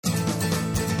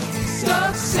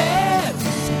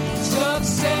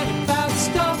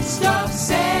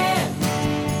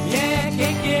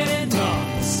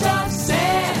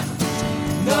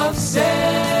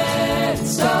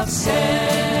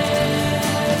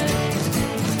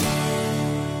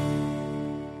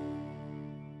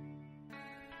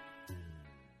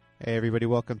Hey everybody,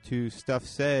 welcome to Stuff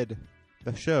Said,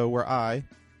 the show where I,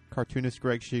 cartoonist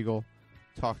Greg Schiegel,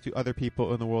 talk to other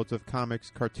people in the worlds of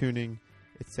comics, cartooning,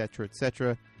 etc.,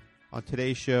 etc. On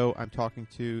today's show, I'm talking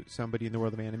to somebody in the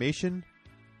world of animation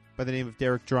by the name of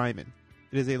Derek Drymon.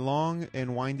 It is a long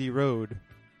and windy road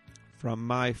from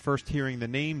my first hearing the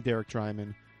name Derek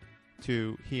Drymon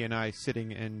to he and I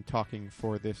sitting and talking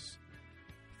for this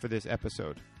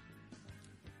episode.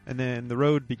 And then the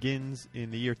road begins in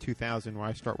the year 2000, where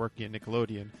I start working at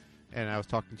Nickelodeon. And I was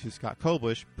talking to Scott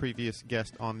Koblish, previous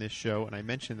guest on this show, and I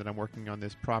mentioned that I'm working on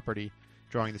this property,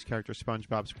 drawing this character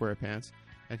SpongeBob SquarePants.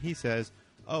 And he says,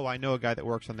 "Oh, I know a guy that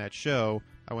works on that show.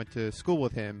 I went to school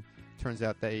with him." Turns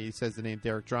out that he says the name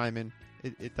Derek Drymon.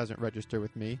 It doesn't register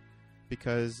with me,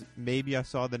 because maybe I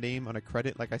saw the name on a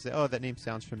credit. Like I said, oh, that name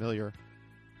sounds familiar.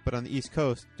 But on the East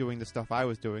Coast, doing the stuff I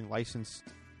was doing, licensed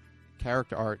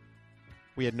character art,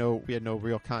 we had no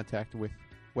real contact with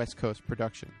West Coast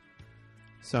production.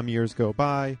 Some years go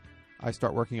by. I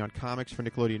start working on comics for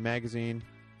Nickelodeon Magazine.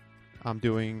 I'm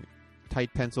doing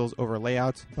tight pencils over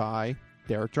layouts by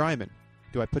Derek Drymon.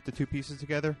 Do I put the two pieces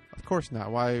together? Of course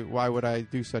not. Why would I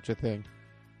do such a thing?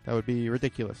 That would be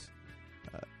ridiculous.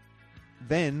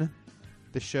 Then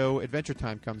the show Adventure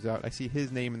Time comes out. I see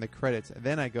his name in the credits. And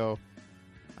then I go,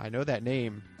 I know that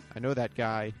name. I know that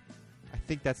guy. I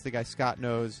think that's the guy Scott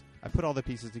knows. I put all the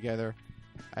pieces together.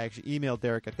 I actually emailed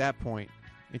Derek at that point,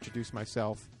 introduced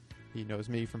myself. He knows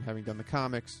me from having done the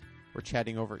comics. We're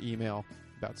chatting over email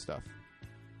about stuff.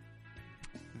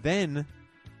 Then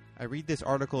I read this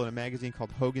article in a magazine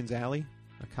called Hogan's Alley,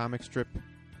 a comic strip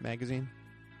magazine,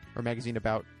 or magazine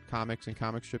about comics and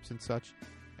comic strips and such.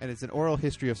 And it's an oral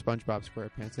history of SpongeBob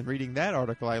SquarePants. And reading that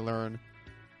article, I learned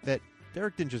that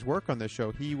Derek didn't just work on this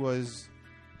show. He was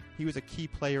a key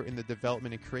player in the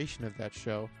development and creation of that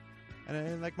show.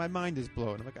 And my mind is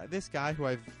blown. I'm like, this guy who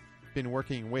I've been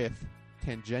working with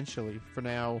tangentially for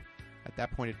now, at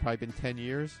that point, it'd probably been 10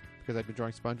 years, because I'd been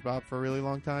drawing SpongeBob for a really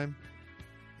long time.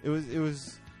 It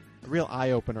was a real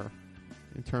eye-opener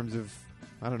in terms of,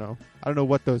 I don't know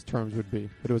what those terms would be,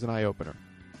 but it was an eye-opener.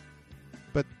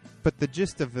 But the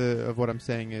gist of what I'm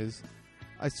saying is,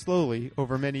 I slowly,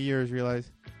 over many years,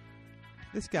 realized,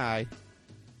 this guy's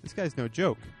no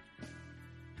joke.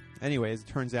 Anyway, as it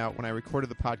turns out, when I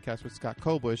recorded the podcast with Scott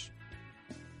Koblish,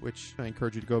 which I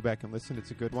encourage you to go back and listen,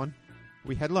 it's a good one,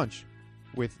 we had lunch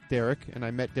with Derek, and I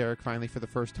met Derek finally for the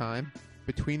first time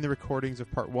between the recordings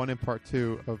of Part 1 and Part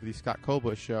 2 of the Scott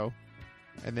Koblish show.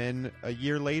 And then a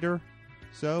year later,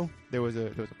 there was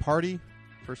a party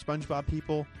for SpongeBob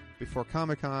people before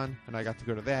Comic-Con, and I got to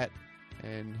go to that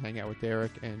and hang out with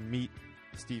Derek and meet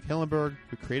Steve Hillenburg,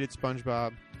 who created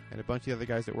SpongeBob, and a bunch of the other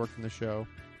guys that worked on the show.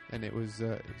 And it was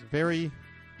a very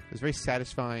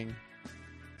satisfying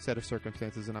set of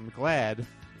circumstances, and I'm glad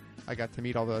I got to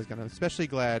meet all those guys. I'm especially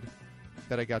glad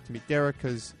that I got to meet Derek,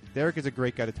 because Derek is a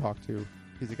great guy to talk to.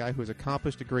 He's a guy who has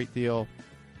accomplished a great deal.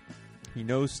 He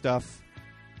knows stuff,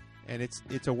 and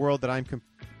it's a world that I'm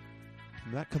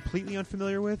not completely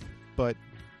unfamiliar with, but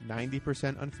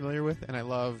 90% unfamiliar with, and I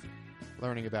love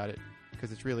learning about it,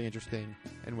 because it's really interesting,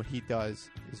 and what he does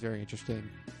is very interesting.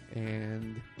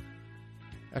 And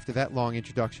after that long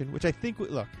introduction, which I think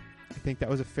that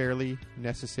was a fairly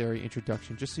necessary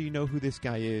introduction, just so you know who this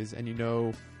guy is and you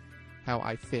know how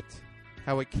I fit,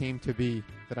 how it came to be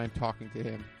that I'm talking to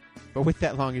him. But with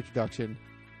that long introduction,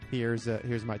 here's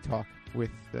my talk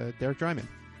with Derek Drymon.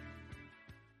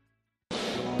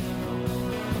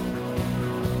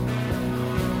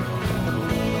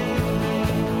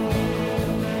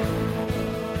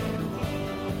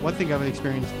 One thing I've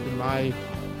experienced in my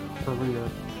career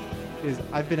is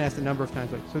I've been asked a number of times,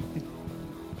 so did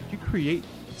you create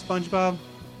SpongeBob?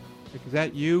 Is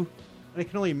that you? And I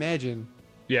can only imagine.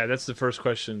 Yeah, that's the first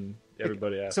question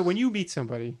everybody asks. So when you meet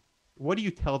somebody, what do you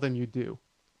tell them you do?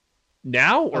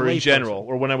 Now or in general?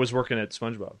 Or when I was working at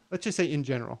SpongeBob? Let's just say in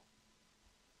general.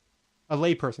 A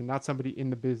layperson, not somebody in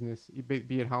the business,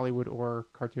 be it Hollywood or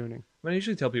cartooning. I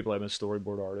usually tell people I'm a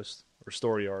storyboard artist or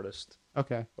story artist.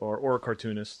 Okay. Or a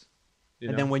cartoonist.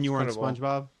 And then when you were on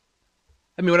SpongeBob?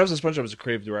 When I was on SpongeBob, I was a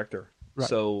creative director. Right.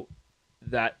 So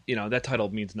that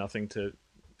title means nothing to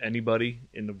anybody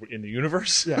in the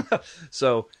universe. Yeah.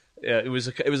 So it was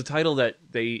a title that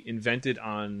they invented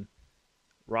on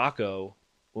Rocco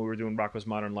when we were doing Rocco's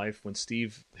Modern Life, when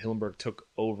Steve Hillenburg took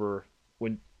over.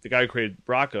 When the guy who created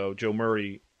Rocco, Joe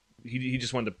Murray, he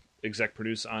just wanted to exec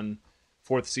produce on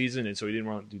 4th season, and so he didn't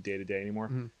want to do day-to-day anymore.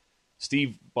 Mm-hmm.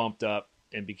 Steve bumped up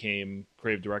and became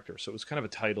creative director. So it was kind of a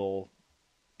title,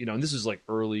 and this is like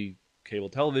early cable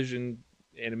television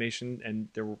animation, and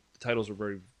the titles were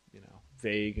very,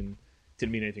 vague and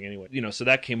didn't mean anything anyway. So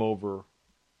that came over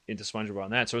into SpongeBob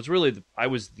on that. So it's really I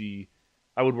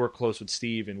would work close with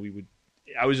Steve, and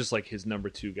I was just like his number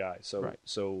 2 guy. So Right.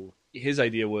 so his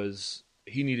idea was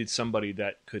he needed somebody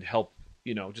that could help,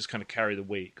 just kind of carry the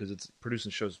weight, because it's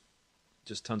producing shows,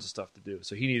 just tons of stuff to do.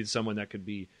 So he needed someone that could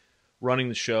be running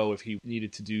the show if he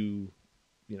needed to do,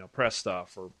 press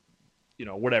stuff or,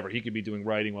 whatever. He could be doing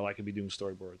writing while I could be doing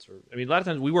storyboards. Or a lot of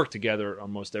times we worked together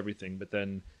on most everything, but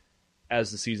then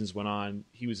as the seasons went on,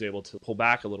 he was able to pull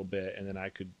back a little bit, and then I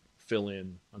could fill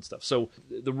in on stuff. So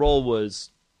the role was,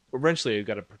 eventually I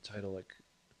got a title like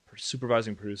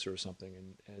supervising producer or something,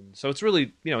 and so it's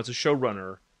really, it's a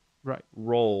showrunner Right.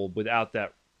 role without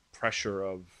that pressure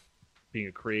of being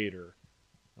a creator.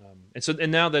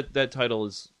 And now that title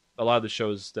is, a lot of the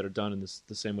shows that are done in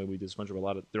the same way we did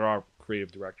SpongeBob, there are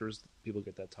creative directors. People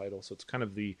get that title, so it's kind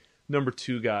of the number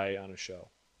 2 guy on a show.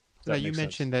 Now you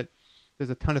mentioned that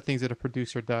there's a ton of things that a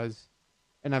producer does,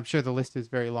 and I'm sure the list is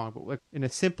very long, but in the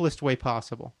simplest way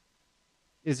possible,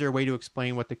 is there a way to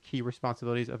explain what the key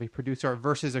responsibilities of a producer are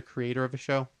versus a creator of a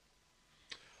show?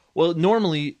 Well,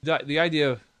 normally the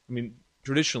idea,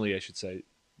 traditionally I should say,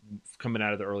 coming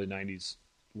out of the early 90s,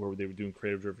 where they were doing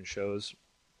creative-driven shows,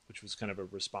 which was kind of a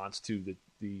response to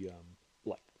the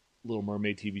like Little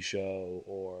Mermaid TV show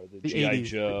or the G.I. 80s,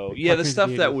 Joe. the The stuff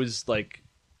the that 80s. was like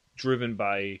driven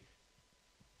by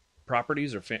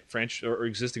properties or or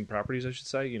existing properties, I should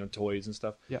say, toys and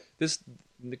stuff. Yeah. This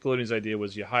Nickelodeon's idea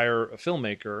was you hire a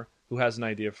filmmaker who has an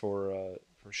idea for a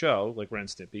show, like Ren and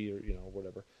Stimpy or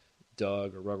whatever,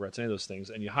 Doug or Rugrats, any of those things,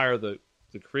 and you hire the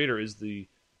creator is the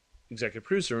executive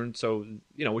producer, and so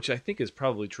which I think is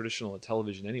probably traditional at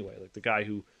television anyway. Like the guy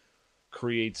who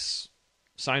creates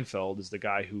Seinfeld is the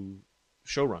guy who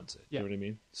show runs it. Yeah. You know what I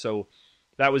mean? So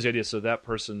that was the idea. So that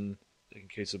person, in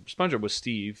case of SpongeBob, was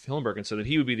Steve Hillenburg, and so that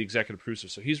he would be the executive producer.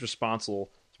 So he's responsible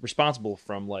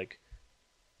from like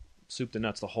soup to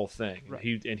nuts, the whole thing.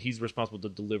 Right. He's responsible to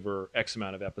deliver X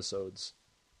amount of episodes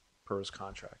per his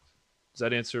contract. Does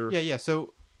that answer? Yeah.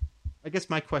 So I guess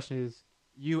my question is,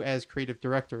 you as creative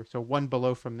director, so one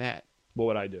below from that, What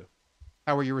would I do?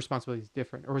 how are your responsibilities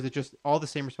different? Or is it just all the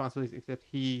same responsibilities except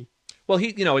Well,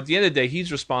 at the end of the day,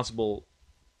 he's responsible.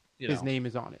 his name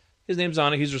is on it? His name's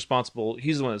on it. He's responsible.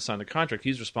 He's the one that signed the contract.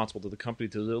 He's responsible to the company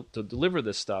to deliver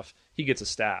this stuff. He gets a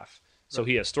staff. So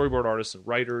he has storyboard artists and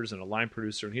writers and a line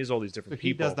producer, and he has all these So different he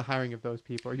people. does the hiring of those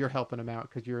people, or you're helping him out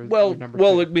because you're number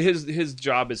well, 2. his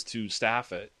job is to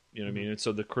staff it. You know what I mean? And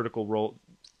so the critical role,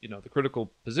 the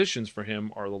critical positions for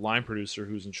him are the line producer,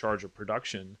 who's in charge of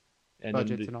production and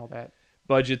Budgets and all that.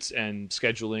 budgets and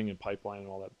scheduling and pipeline and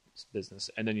all that business.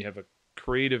 And then you have a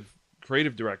creative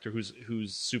director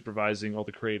who's supervising all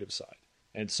the creative side.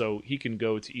 And so he can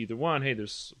go to either one. Hey,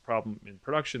 there's a problem in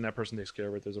production. That person takes care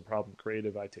of it. There's a problem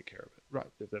creative. I take care of it. Right.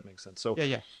 If that makes sense. So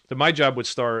Yeah. So my job would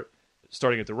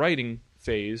starting at the writing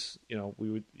phase. We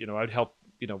would, I'd help.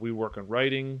 We work on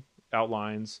writing,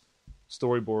 outlines,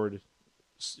 storyboard,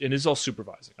 and it's all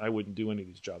supervising. I wouldn't do any of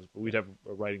these jobs, but we'd have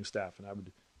a writing staff, and I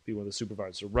would be one of the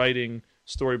supervisors. So writing,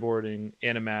 storyboarding,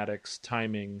 animatics,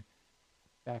 timing,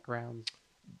 Backgrounds.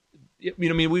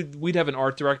 we'd have an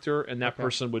art director, and that Okay.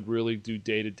 person would really do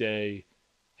day-to-day,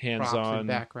 Props hands-on and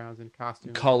backgrounds and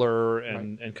costumes. color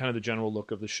and kind of the general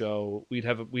look of the show. We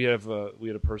had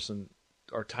a person,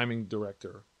 our timing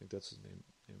director, I think that's his name,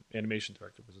 animation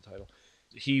director was the title.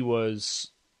 He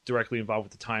was directly involved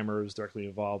with the timers, directly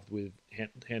involved with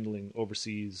handling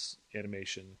overseas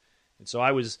animation, and so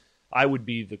I would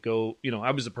be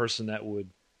I was the person that would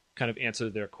kind of answer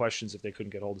their questions if they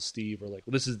couldn't get hold of Steve, or like,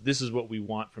 well, this is what we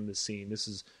want from this scene.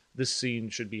 This scene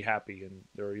should be happy, and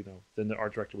then the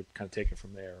art director would kind of take it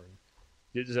from there.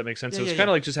 And does that make sense? So it's kind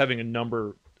of like just having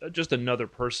just another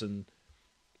person,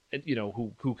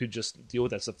 who could just deal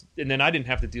with that stuff. And then I didn't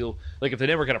have to deal, like if they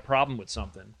never got a problem with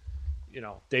something,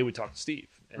 they would talk to Steve.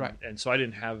 And, Right. And so I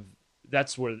didn't have.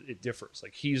 That's where it differs.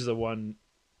 Like he's the one.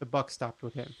 The buck stopped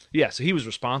with him. Yeah, so he was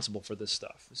responsible for this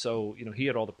stuff. So, he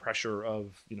had all the pressure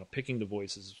of, picking the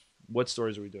voices, what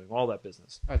stories are we doing, all that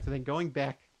business. All right, so then going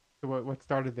back to what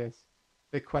started this,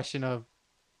 the question of,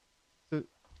 so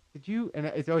did you, and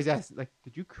it's always asked, like,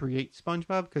 did you create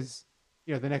SpongeBob? Because,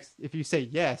 if you say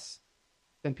yes,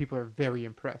 then people are very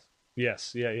impressed.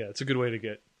 Yes, yeah. It's a good way to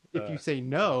get... If you say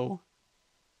no,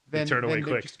 then turn away they're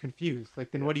quick. just confused. Like,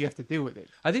 then what do you have to do with it?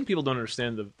 I think people don't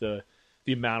understand the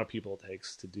amount of people it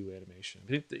takes to do animation.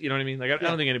 You know what I mean? Like, I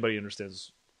don't think anybody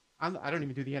understands. I don't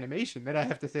even do the animation. Then I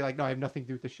have to say, like, no, I have nothing to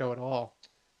do with the show at all.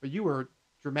 But you were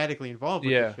dramatically involved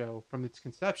with the show from its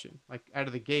conception. Like, out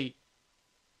of the gate,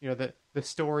 the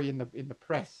story in the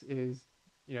press is,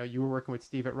 you were working with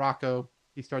Steve at Rocco.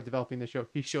 He started developing the show.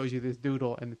 He shows you this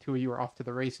doodle, and the two of you are off to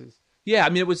the races. Yeah, I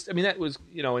mean, it was. I mean, that was,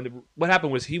 and what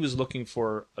happened was he was looking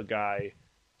for a guy.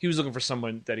 He was looking for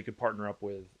someone that he could partner up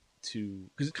with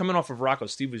because coming off of Rocco,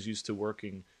 Steve was used to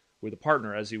working with a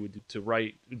partner as he would do, to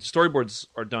write. Storyboards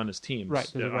are done as teams, Right?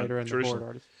 There's a writer and the board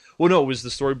artist. Well, no, it was the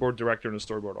storyboard director and the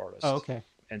storyboard artist. Oh, okay.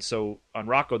 And so on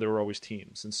Rocco, there were always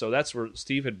teams, and so that's where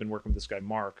Steve had been working with this guy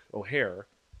Mark O'Hare,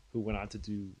 who went on to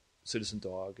do Citizen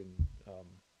Dog, and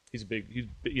he's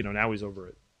now he's over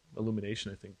at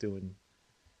Illumination, I think, doing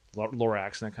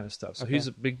Lorax and that kind of stuff. So he's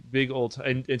a big old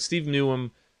and Steve knew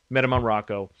him, met him on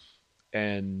Rocco,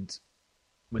 and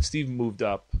when Steve moved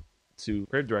up to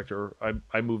creative director,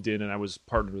 I moved in and I was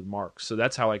partnered with Mark. So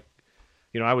that's how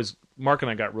Mark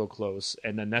and I got real close,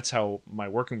 and then that's how my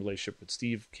working relationship with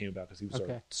Steve came about because he was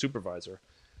our supervisor.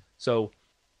 So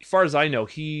as far as I know,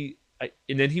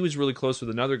 and then he was really close with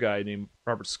another guy named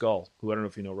Robert Skull, who I don't know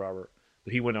if you know Robert,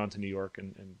 but he went on to New York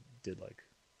and did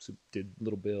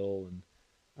Little Bill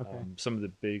and some of the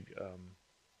big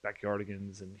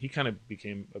Backyardigans, and he kind of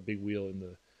became a big wheel in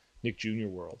the Nick Jr.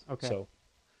 world. Okay.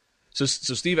 So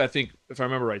Steve, I think if I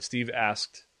remember right, Steve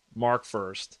asked Mark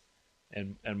first,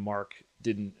 and Mark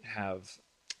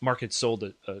had sold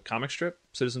a comic strip,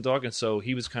 Citizen Dog, and so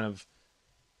he was kind of,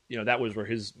 that was where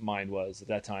his mind was at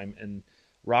that time, and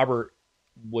Robert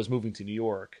was moving to New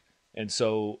York, and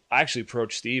so I actually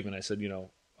approached Steve and I said,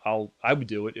 I would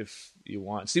do it if you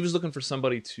want. Steve was looking for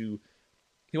somebody he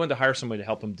wanted to hire somebody to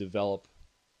help him develop,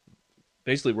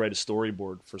 basically write a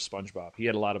storyboard for SpongeBob. He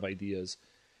had a lot of ideas,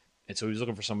 and so he was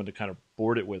looking for someone to kind of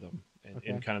board it with him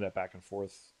and kind of that back and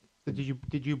forth. So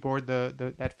did you board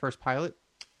that first pilot?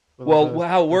 Well,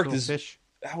 how it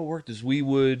worked is we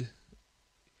would.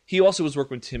 He also was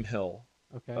working with Tim Hill,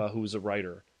 who was a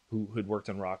writer who had worked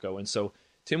on Rocco, and so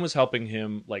Tim was helping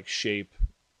him shape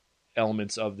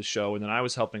elements of the show, and then I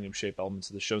was helping him shape elements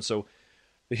of the show. So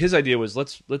his idea was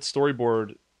let's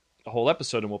storyboard a whole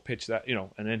episode and we'll pitch that,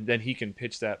 and then he can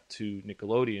pitch that to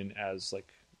Nickelodeon as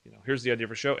here's the idea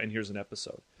for a show and here's an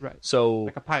episode. Right. So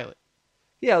like a pilot.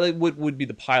 Yeah, it would be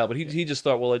the pilot, but he just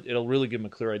thought, well, it'll really give him a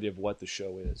clear idea of what the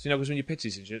show is. Because when you pitch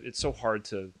these things, it's so hard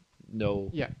to know.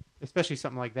 Yeah, especially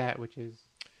something like that, which is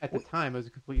at the time it was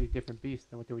a completely different beast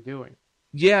than what they were doing.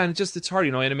 Yeah, and it's hard.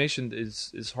 Animation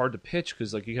is hard to pitch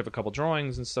because you have a couple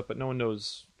drawings and stuff, but no one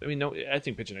knows. I mean, I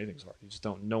think pitching anything is hard. You just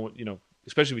don't know.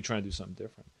 Especially if you're trying to do something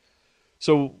different.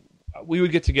 So we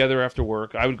would get together after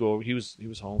work. I would go over. He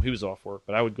was home. He was off work,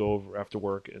 but I would go over after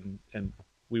work and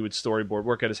we would storyboard,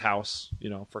 work at his house,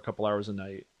 for a couple hours a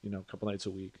night, a couple nights a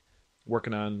week,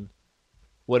 working on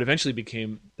what eventually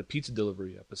became the pizza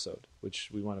delivery episode, which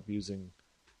we wound up using,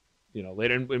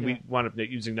 later. And we wound up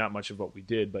using not much of what we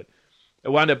did, but it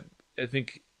wound up, I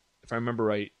think, if I remember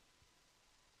right,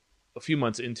 a few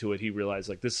months into it, he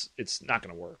realized it's not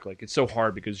going to work. It's so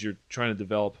hard because you're trying to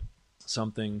develop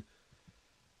something.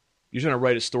 You're trying to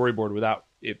write a storyboard without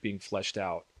it being fleshed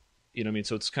out. You know what I mean?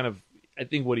 So it's kind of, I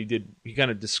think what he did, he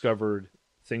kind of discovered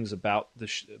things about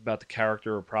the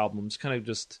character or problems. Kind of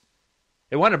just,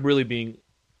 it wound up really being.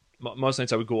 Most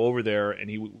nights I would go over there and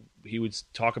he would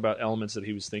talk about elements that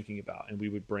he was thinking about, and we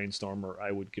would brainstorm, or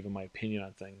I would give him my opinion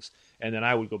on things, and then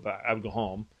I would go back. I would go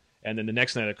home, and then the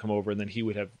next night I'd come over, and then he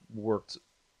would have worked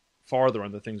farther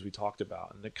on the things we talked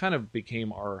about, and it kind of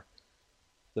became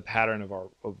the pattern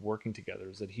of working together.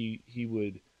 Is that he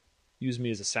would use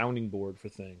me as a sounding board for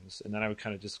things, and then I would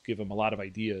kind of just give him a lot of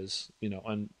ideas,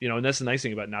 and that's the nice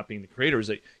thing about not being the creator is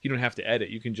that you don't have to edit.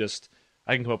 You can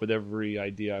I can come up with every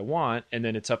idea I want, and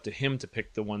then it's up to him to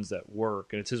pick the ones that work,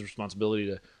 and it's his responsibility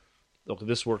to look, if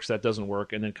this works, that doesn't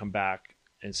work, and then come back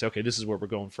and say, okay, this is where we're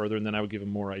going further, and then I would give him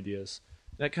more ideas.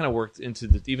 And that kind of worked into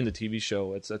even the TV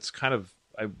show. That's kind of,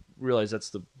 I realized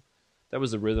that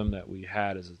was the rhythm that we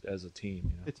had as a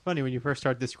team. It's funny when you first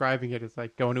start describing it. It's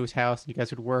like going to his house and you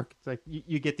guys would work. It's like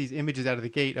you get these images out of the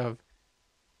gate of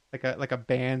like a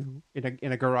band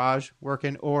in a garage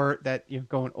working, or that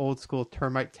going old school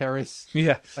Termite Terrace.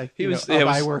 Yeah, he was.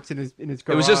 I worked in his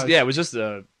garage.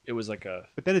 It was like a.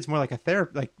 But then it's more like a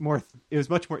therapy, more. It was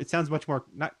much more. It sounds much more,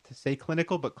 not to say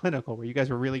clinical, but clinical, where you guys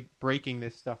were really breaking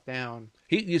this stuff down.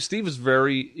 Steve was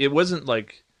very. It wasn't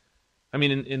like, I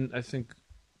mean, I think,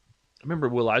 I remember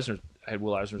Will Eisner. I had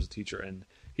Will Eisner as a teacher, and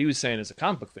he was saying it's a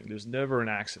comic book thing. There's never an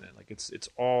accident. It's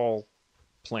all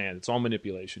planned. It's all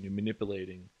manipulation. You're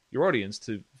manipulating your audience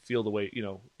to feel the way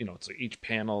it's like each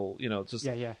panel, it's just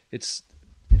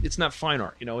it's not fine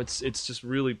art, it's just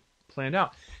really planned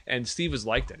out. And Steve is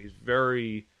like that. He's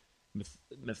very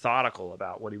methodical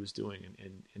about what he was doing,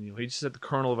 and he just had the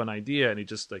kernel of an idea, and he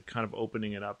just kind of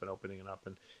opening it up,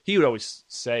 and he would always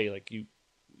say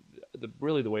the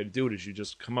way to do it is you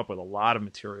just come up with a lot of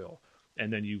material,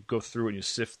 and then you go through and you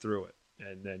sift through it,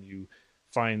 and then you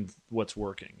find what's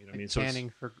working. You know what I mean? So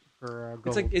Canning for it's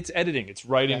gold. like it's editing. It's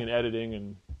writing Yeah. and editing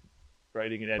and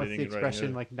writing and What's editing the and writing.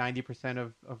 expression? Like 90%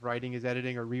 of writing is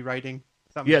editing or rewriting.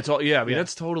 Something. Yeah, it's all. Yeah, I mean Yeah.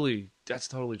 that's totally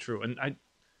true. And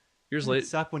years Doesn't it later,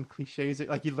 suck when cliches are,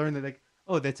 like you learn that, like,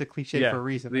 oh, that's a cliche yeah, for a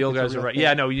reason. the Like, old it's a guys are real right. thing.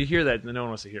 Yeah, no, you hear that, and no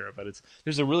one wants to hear it. But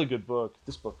there's a really good book.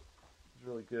 This book is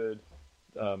really good.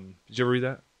 Did you ever read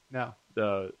that? No.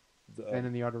 The Zen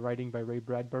and the Art of Writing by Ray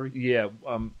Bradbury. Yeah,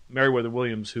 Meriwether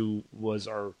Williams, who was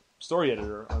our story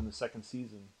editor on the second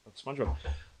season of SpongeBob.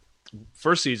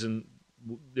 First season,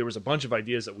 there was a bunch of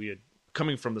ideas that we had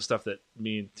coming from the stuff that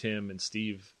me and Tim and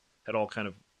Steve had all kind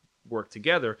of worked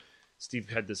together. Steve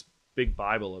had this big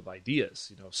Bible of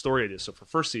ideas, story ideas. So for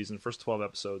first season, first 12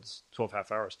 episodes, 12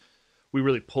 half hours, we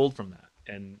really pulled from that.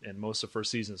 And most of the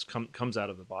first season comes out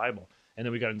of the Bible. And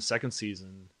then we got in the second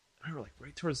season, I remember like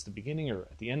right towards the beginning or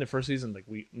at the end of first season, like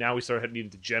we started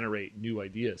needing to generate new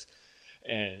ideas.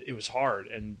 And it was hard.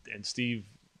 And Steve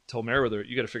told Meriwether,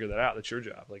 you got to figure that out. That's your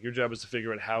job. Like your job is to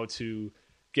figure out how to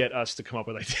get us to come up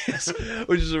with ideas,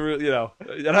 which is a real,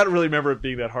 and I don't really remember it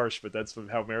being that harsh, but that's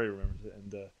how Mary remembers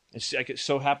it. And she,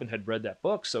 so happened, had read that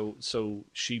book. So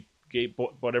she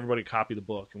bought everybody a copy of the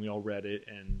book, and we all read it.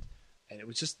 And it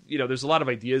was just, there's a lot of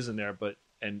ideas in there,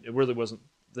 and it really wasn't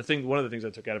the thing. One of the things I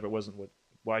took out of it wasn't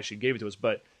why she gave it to us,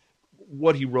 but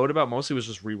what he wrote about mostly was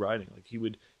just rewriting. Like he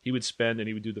would spend and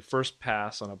he would do the first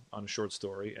pass on a short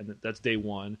story, and that's day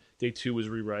one. Day two was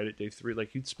rewrite it. Day three,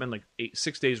 like he'd spend like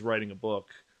 6 days writing a book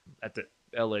at the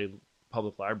L.A.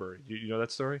 Public Library. You know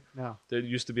that story? No. They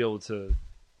used to be able to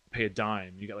pay a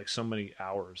dime. You got like so many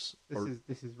hours.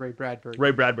 This is Ray Bradbury.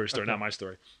 Ray Bradbury's story, Okay. not my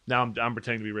story. Now I'm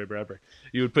pretending to be Ray Bradbury.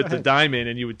 You would put the dime in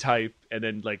and you would type, and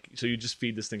then so you just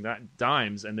feed this thing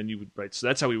dimes, and then you would write. So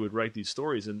that's how he would write these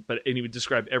stories. And he would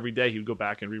describe every day. He would go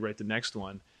back and rewrite the next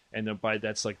one, and then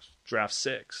that's like draft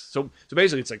 6. So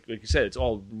basically, it's like you said, it's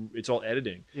all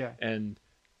editing. Yeah. And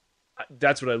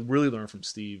that's what I really learned from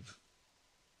Steve.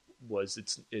 Was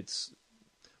it's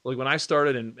like when I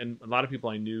started, and a lot of people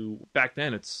I knew back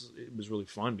then, it was really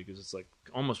fun because it's like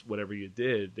almost whatever you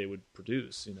did, they would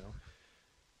produce,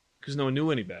 because no one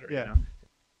knew any better. Yeah.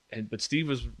 But Steve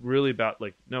was really about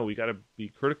like, no, we got to be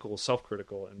critical,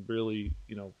 self-critical, and really,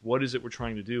 what is it we're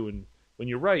trying to do? And when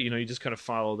you're right, you just kind of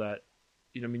follow that,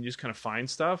 you just kind of find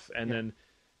stuff, and then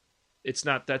that's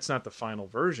not the final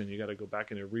version. You got to go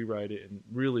back in and rewrite it and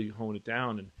really hone it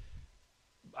down. And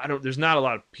there's not a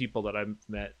lot of people that I've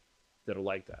met that are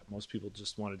like that. Most people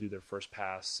just want to do their first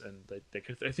pass, and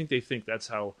I think they think that's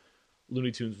how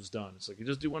Looney Tunes was done. It's like you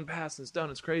just do one pass and it's done.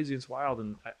 It's crazy, it's wild.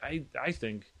 And I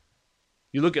think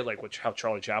you look at like how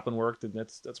Charlie Chaplin worked, and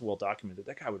that's well documented.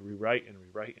 That guy would rewrite and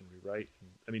rewrite and rewrite. And,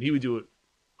 I mean, he would do it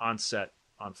on set,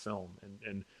 on film,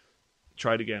 and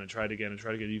try it again and try it again and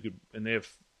try it again. You could, and they have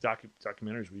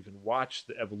documentaries where you can watch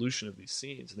the evolution of these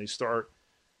scenes, and they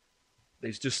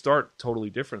just start totally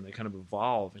different. They kind of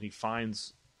evolve, and he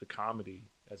finds the comedy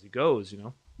as he goes,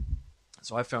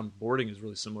 So I found boarding is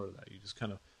really similar to that. You just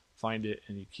kind of find it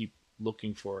and you keep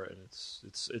looking for it, and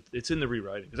it's in the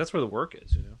rewriting because that's where the work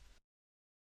is,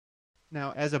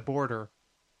 Now, as a boarder,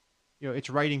 it's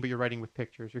writing, but you're writing with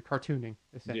pictures. You're cartooning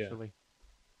essentially.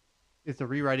 Yeah. Is the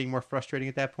rewriting more frustrating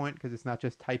at that point because it's not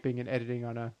just typing and editing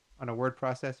on a word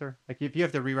processor? Like if you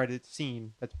have to rewrite a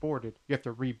scene that's boarded, you have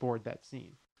to reboard that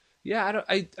scene. Yeah,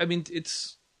 I mean,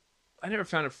 I never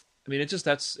found it. I mean, I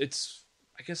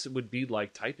guess it would be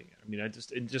like typing it. I mean,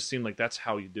 it just seemed like that's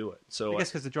how you do it. So I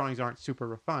guess because the drawings aren't super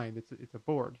refined, it's a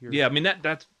board. Yeah, I mean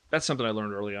that's something I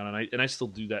learned early on, and I still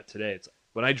do that today. It's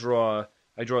when I draw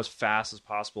as fast as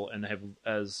possible, and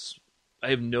I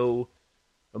have no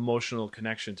emotional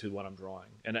connection to what I'm drawing.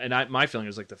 And my feeling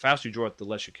is like the faster you draw it, the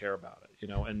less you care about it,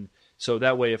 And so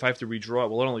that way, if I have to redraw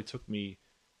it, well, it only took me.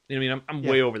 I mean, I'm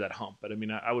way over that hump, but I mean,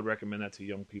 I would recommend that to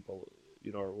young people.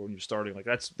 Or when you're starting, like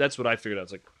that's what I figured out.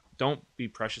 It's like, don't be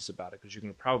precious about it because you're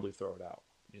going to probably throw it out,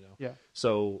 Yeah.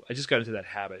 So I just got into that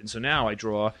habit, and so now I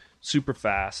draw super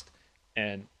fast,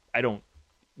 and I don't,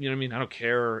 I don't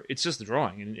care. It's just the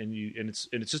drawing, and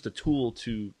it's just a tool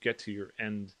to get to your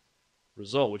end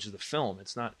result, which is the film.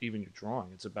 It's not even your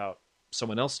drawing. It's about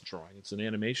someone else's drawing. It's an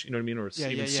animation, you know what I mean? Or it's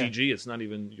CG. It's not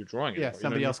even your drawing. Yeah. Anymore,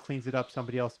 Somebody else cleans it up.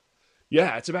 Somebody else.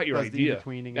 Yeah, it's about your does the idea.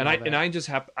 in-betweening And all I just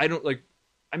have. I don't like.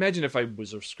 I imagine if I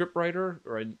was a script writer,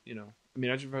 or then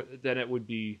it would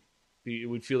it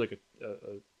would feel like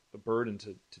a burden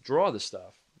to draw the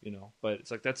stuff, But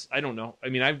it's like I don't know. I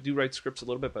mean, I do write scripts a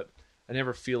little bit, but I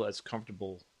never feel as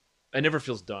comfortable. It never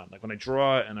feels done. Like when I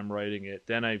draw and I'm writing it,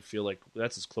 then I feel like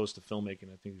that's as close to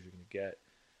filmmaking I think you're going to get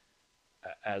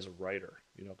as a writer,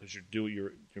 because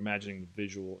you're imagining the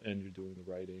visual and you're doing the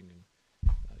writing,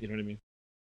 and you know what I mean.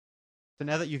 So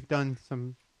now that you've done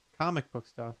some comic book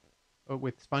stuff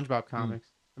with SpongeBob comics,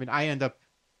 I mean, I end up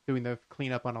doing the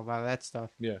cleanup on a lot of that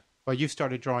stuff. Yeah. But you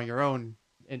started drawing your own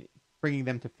and bringing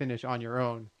them to finish on your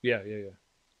own. Yeah.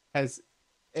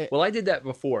 Well, I did that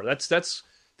before. That's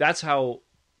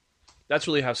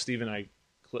really how Steve and I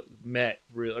met.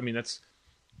 Really, I mean, that's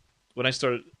when I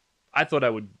started. I thought I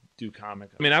would do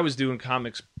comics. I mean, I was doing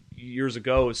comics years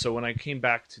ago. So when I came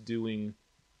back to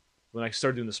when I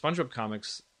started doing the SpongeBob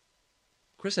comics,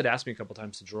 Chris had asked me a couple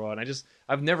times to draw, and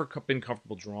I've never been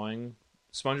comfortable drawing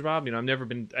SpongeBob. You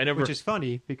know, which is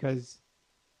funny because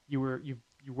you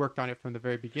worked on it from the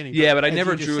very beginning. Yeah, but I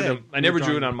never drew it. I never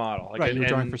drew it on model. Like, right, you were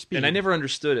drawing for speed, and I never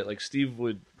understood it. Like Steve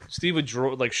would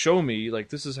draw, like show me, like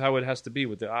this is how it has to be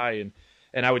with the eye,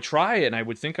 and I would try it, and I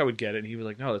would think I would get it, and he was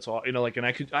like, no, that's all, you know, like, and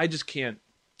I just can't.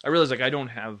 I realized like I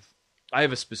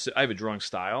have a drawing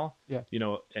style, yeah, you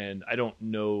know, and I don't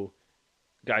know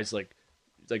guys like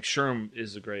Sherm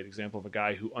is a great example of a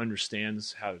guy who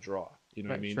understands how to draw. You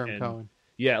know what I mean? Sherm Cohen.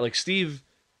 Yeah, like Steve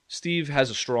has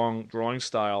a strong drawing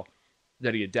style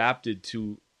that he adapted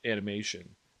to animation,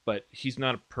 but he's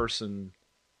not a person.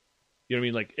 You know what I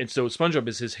mean? Like, and so SpongeBob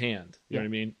is his hand. You know what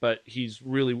I mean? But he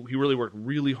really worked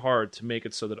really hard to make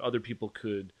it so that other people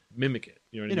could mimic it.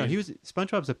 You know what I mean?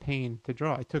 SpongeBob's a pain to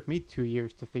draw. It took me 2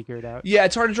 years to figure it out. Yeah,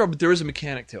 it's hard to draw, but there is a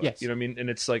mechanic to it. Yes. You know what I mean? And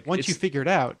it's like once you figure it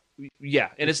out. Yeah,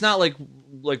 and it's not like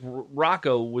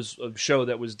Rocco was a show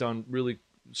that was done really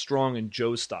strong in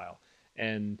Joe's style,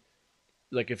 and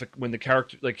like when the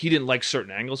character, like, he didn't like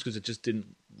certain angles because it just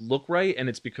didn't look right, and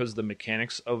it's because the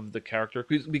mechanics of the character,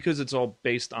 because it's all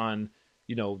based on,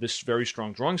 you know, this very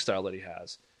strong drawing style that he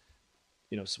has.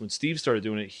 You know, so when Steve started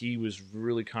doing it, he was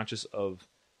really conscious of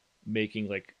making,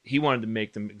 like, he wanted to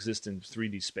make them exist in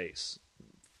 3D space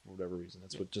for whatever reason.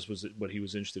 That's what he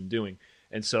was interested in doing,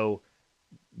 and so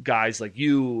guys like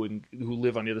you and who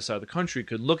live on the other side of the country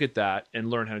could look at that and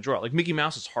learn how to draw. Like Mickey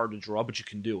Mouse is hard to draw, but you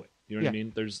can do it. You know what I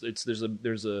mean? There's a formula,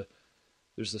 there's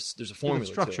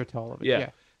a structure to all of it.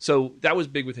 Yeah. So that was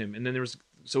big with him. And then there was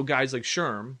guys like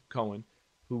Sherm Cohen,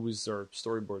 who was our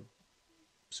storyboard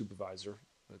supervisor,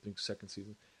 I think second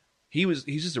season. He's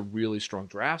just a really strong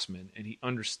draftsman, and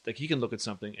he can look at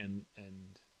something and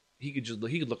he could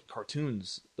look at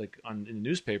cartoons like in the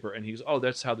newspaper, and he goes, oh,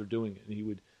 that's how they're doing it, and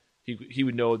he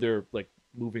would know they're like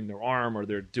moving their arm or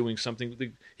they're doing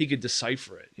something. He could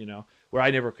decipher it, you know, where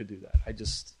I never could do that.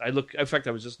 In fact,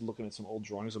 I was just looking at some old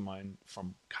drawings of mine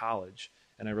from college,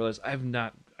 and I realized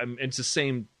it's the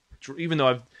same, even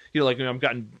though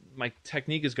my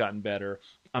technique has gotten better.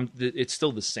 It's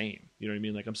still the same. You know what I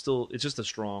mean? Like it's just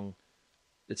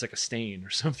it's like a stain or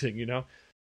something, you know?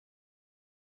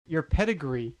 Your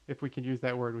pedigree, if we can use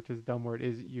that word, which is a dumb word,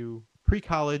 is you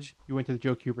pre-college, you went to the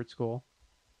Joe Kubert School.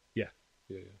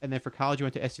 Yeah. And then for college, you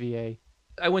went to SVA.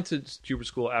 I went to Kubert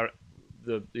School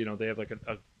they have like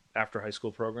a after high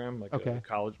school program, like a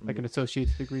college, like an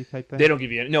associate's degree type thing. They don't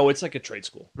give you no, it's like a trade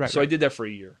school. Right. So I did that for a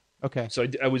year. Okay. So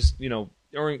I was, you know,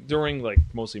 during like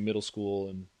mostly middle school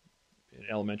and in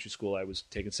elementary school, I was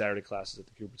taking Saturday classes at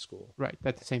the Kubert School. Right.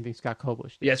 That's the same thing Scott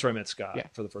Koblish did. Yeah, that's where I met Scott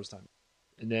for the first time.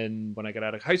 And then when I got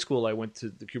out of high school, I went to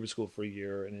the Kubert School for a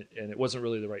year, and it wasn't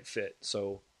really the right fit.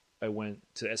 So I went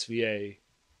to SVA.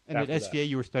 And at SVA,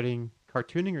 you were studying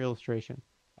cartooning or illustration?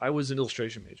 I was an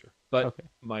illustration major, but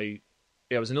I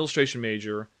was an illustration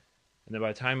major, and then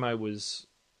by the time I,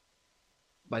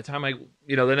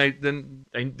 you know,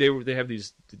 they have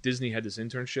these. Disney had this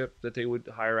internship that they would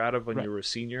hire out of when you were a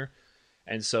senior,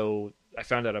 and so I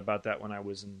found out about that when I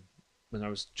was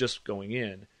just going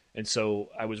in, and so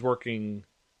I was working.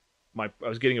 I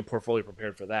was getting a portfolio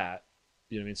prepared for that.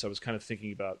 You know what I mean? So I was kind of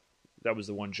thinking about that was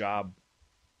the one job.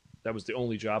 That was the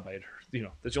only job I had heard. You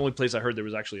know, that's the only place I heard there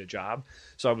was actually a job.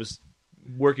 So I was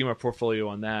working my portfolio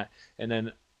on that, and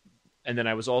then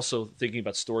I was also thinking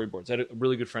about storyboards. I had a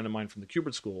really good friend of mine from the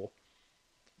Kubert School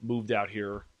moved out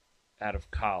here out of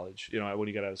college. You know, when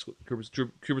he got out of school,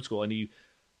 Kubert School, and he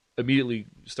immediately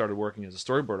started working as a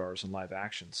storyboard artist in live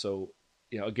action. So,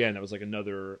 you know, again, that was like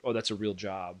another. Oh, that's a real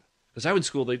job. Because I went to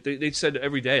school, they said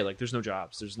every day, like, there's no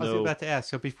jobs. I was about to ask.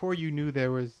 So before you knew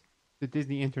there was the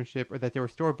Disney internship or that there were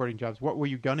storyboarding jobs, what were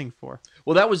you gunning for?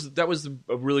 Well, that was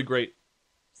a really great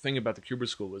thing about the Kubert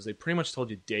School was they pretty much told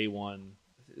you day one.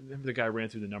 I remember the guy ran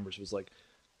through the numbers. It was like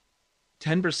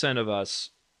 10% of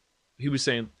us. He was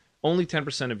saying only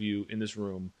 10% of you in this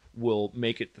room will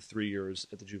make it the 3 years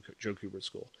at the Joe Kubert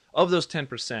School. Of those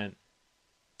 10%,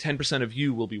 10% of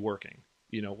you will be working.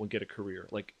 You know, will get a career.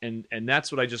 Like, and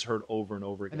that's what I just heard over and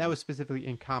over again. And that was specifically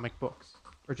in comic books.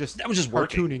 or just that was just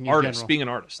cartooning working, artist, general? being an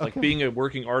artist, like Okay. being a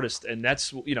working artist, and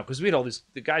that's because we had all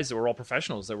the guys that were all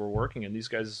professionals that were working, and these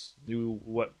guys knew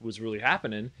what was really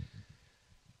happening.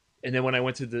 And then when I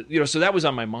went to so that was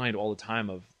on my mind all the time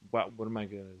of, wow, how am I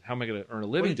gonna earn a living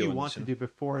What did you doing want this? to do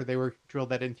before they were drilled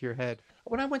that into your head?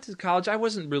 When I went to college, I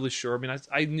wasn't really sure. I mean,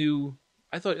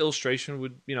 I thought illustration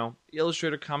would,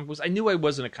 Illustrator comic books. I knew I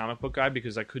wasn't a comic book guy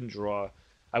because I couldn't draw.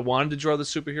 I wanted to draw the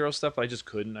superhero stuff, but I just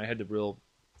couldn't. I had the real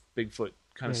Bigfoot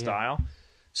kind of style.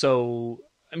 So,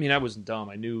 I mean, I wasn't dumb.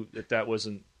 I knew that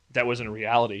wasn't a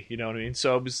reality. You know what I mean?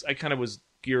 So I kind of was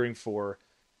gearing for,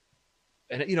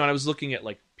 and I was looking at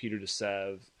like Peter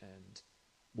DeSev and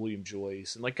William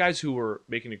Joyce and like guys who were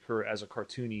making a career as a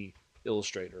cartoony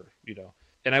illustrator.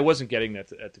 And I wasn't getting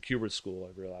that at the Kubert School.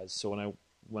 I realized. So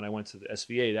when I went to the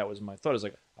SVA, that was my thought. I was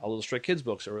like, I'll illustrate kids'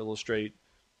 books or illustrate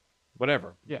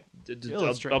whatever. Yeah,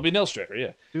 I'll be an illustrator.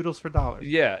 Yeah, doodles for dollars.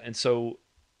 yeah. And so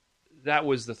that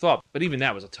was the thought. But even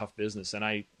that was a tough business, and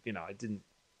I didn't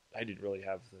really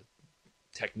have the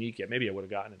technique yet. Maybe I would have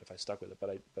gotten it if I stuck with it, but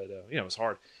it was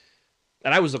hard.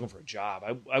 And I was looking for a job.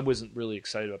 I wasn't really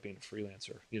excited about being a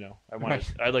freelancer.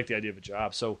 I liked the idea of a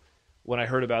job. So when I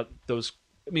heard about those,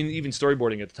 I mean, even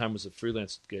storyboarding at the time was a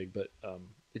freelance gig, but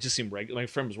it just seemed regular. My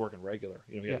friend was working regular.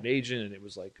 He had an agent, and it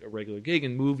was like a regular gig.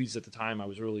 And movies at the time, I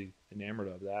was really enamored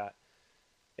of that.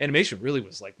 Animation really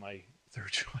was like my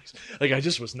third choice. Like I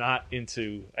just was not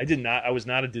into. I was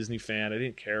not a Disney fan. I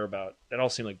didn't care about. That all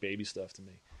seemed like baby stuff to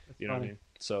me. That's You know funny. what I mean?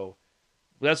 So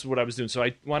that's what I was doing. So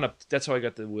I wound up. That's how I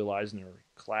got the Will Eisner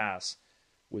class.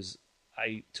 Was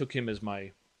I took him as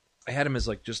my. I had him as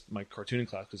like just my cartooning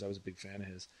class because I was a big fan of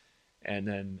his, and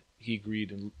then he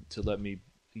agreed to let me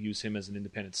use him as an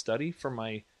independent study for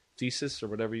my thesis or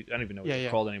whatever. I don't even know what it's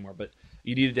called anymore. But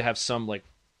you needed to have some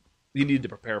you needed to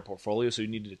prepare a portfolio, so you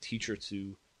needed a teacher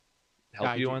to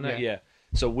help you on that. Yeah.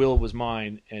 So Will was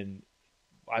mine, and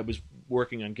I was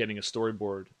working on getting a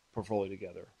storyboard portfolio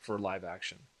together for live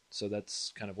action. So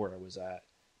that's kind of where I was at.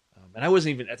 And I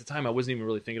wasn't even at the time. I wasn't even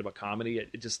really thinking about comedy.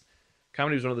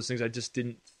 Comedy was one of those things I just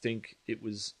didn't think it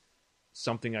was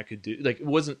something I could do. Like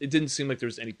it didn't seem like there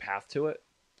was any path to it.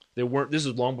 This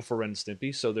was long before Ren and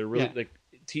Stimpy, so they're really like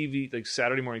TV, like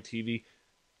Saturday morning TV.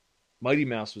 Mighty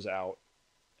Mouse was out,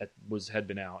 had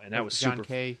been out, and that was super.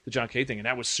 The John Kay thing, and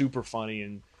that was super funny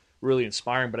and really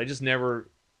inspiring. But I just never.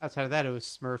 Outside of that, it was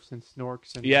Smurfs and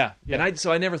Snorks. And, and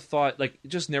I never thought it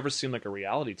just never seemed like a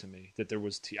reality to me that there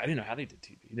was. I didn't know how they did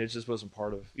TV. It just wasn't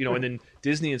part of And then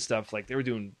Disney and stuff like they were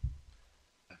doing.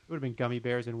 It would have been Gummy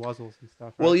Bears and Wuzzles and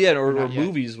stuff. Right? Well, yeah, or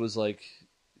movies was like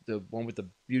the one with the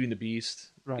Beauty and the Beast.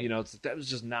 Right. That was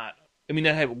just not. I mean,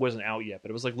 that wasn't out yet, but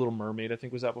it was like Little Mermaid. I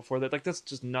think was out before that. Like that's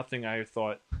just nothing I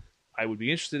thought I would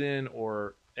be interested in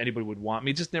or anybody would want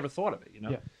me. Just never thought of it.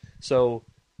 Yeah. So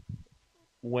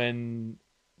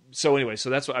anyway, so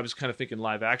that's what I was kind of thinking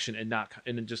live action and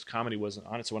then just comedy wasn't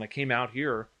on it. So when I came out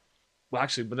here, well,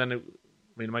 actually, but then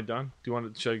am I done? Do you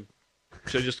want to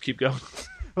should I just keep going?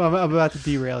 Well, I'm about to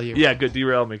derail you. Yeah, good.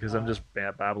 Derail me because I'm just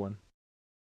babbling.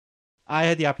 I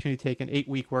had the opportunity to take an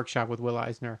 8-week workshop with Will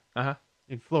Eisner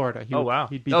in Florida. Wow.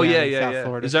 He'd be down in South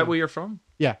Florida. Is that where you're from?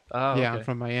 Yeah. Oh, yeah, okay. I'm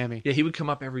from Miami. Yeah, he would come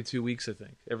up every 2 weeks, I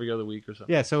think. Every other week or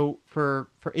something. Yeah, so for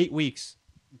 8 weeks,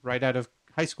 right out of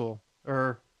high school,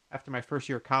 or after my first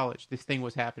year of college, this thing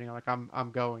was happening. I'm like,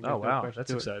 I'm going. Oh, There's no wow. question That's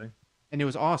to it. exciting. And it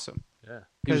was awesome. Yeah.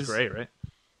 He was 'Cause great, right?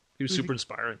 He was super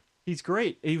inspiring. He's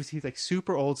great. He's like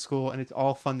super old school, and it's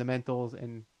all fundamentals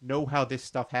and know how this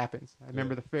stuff happens. I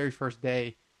remember the very first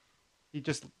day, he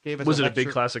just gave us. Was a it a lecture.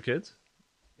 big class of kids?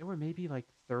 There were maybe like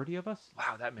 30 of us.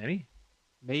 Wow, that many?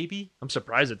 Maybe. I'm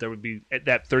surprised that there would be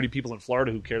that 30 people in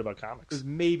Florida who cared about It comics. was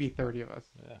maybe 30 of us.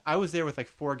 Yeah. I was there with like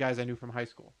 4 guys I knew from high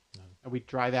school, and we'd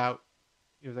drive out.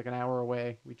 It was like an hour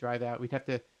away. We'd drive out. We'd have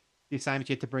to. The assignment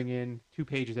you had to bring in 2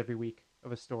 pages every week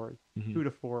of a story, 2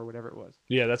 to 4, whatever it was.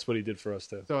 Yeah, that's what he did for us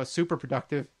too. So it was super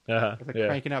productive. Uh-huh. It was like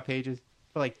cranking out pages.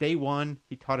 But like day 1,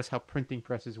 he taught us how printing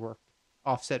presses worked,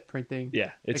 offset printing.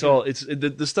 Yeah, it's Like all it's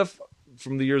the stuff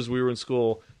from the years we were in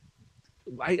school.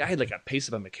 I had like a pace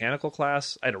of a mechanical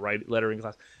class. I had a lettering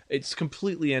class. It's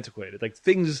completely antiquated. Like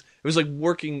things, it was like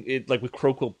working it like with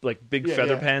Crowquill, like big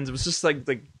feather pens. It was just like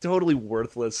totally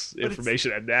worthless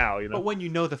information. And now, But when you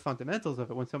know the fundamentals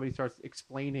of it, when somebody starts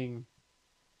explaining,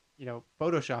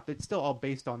 Photoshop, it's still all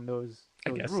based on those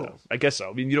rules. I guess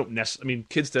so. I mean, you don't necessarily. I mean,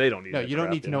 kids today don't need. No, that you don't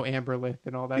crap, need to know amber lith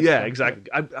and all that. Yeah, stuff. exactly.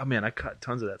 I cut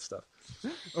tons of that stuff.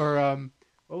 Or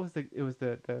what was it was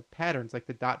the patterns, like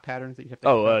the dot patterns that you have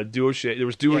to. Duo shade. There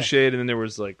was duo shade, and then there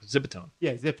was like Zipatone.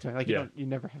 Yeah, Zipatone. Like you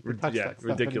never have to touch that stuff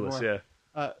ridiculous. anymore.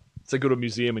 Yeah, it's like go to a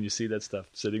museum and you see that stuff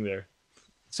sitting there.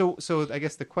 So I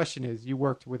guess the question is, you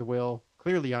worked with Will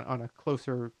clearly on a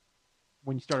closer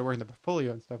when you started wearing the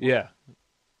portfolio and stuff. Yeah.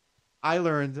 I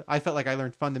felt like I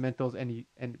learned fundamentals and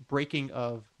breaking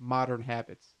of modern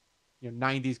habits,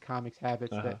 90s comics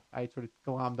habits Uh-huh. that I sort of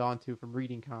glommed onto from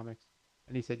reading comics.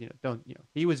 And he said,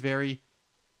 he was very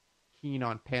keen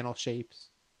on panel shapes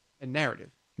and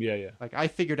narrative. Yeah, yeah. Like I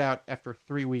figured out after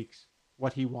 3 weeks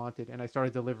what he wanted, and I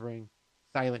started delivering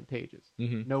silent pages,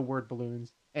 Mm-hmm. no word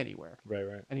balloons anywhere. Right,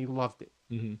 right. And he loved it.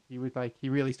 Mm-hmm. He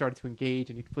really started to engage,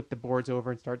 and he'd flip the boards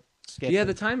over and start sketching. Yeah,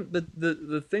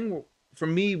 the thing for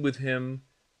me with him,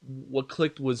 what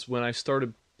clicked was when I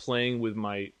started playing with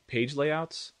my page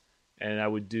layouts, and I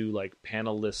would do like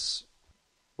panelless.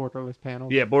 Borderless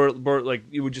panels. Yeah, like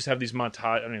you would just have these montage.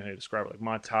 I don't know how to describe it,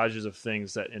 like montages of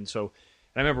things and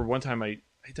I remember one time I'd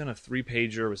done a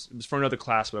 3-pager. It was for another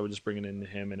class, but I would just bring it into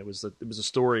him, and it was a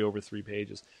story over 3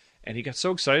 pages, and he got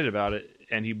so excited about it,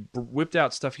 and he whipped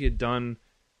out stuff he had done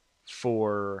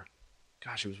for,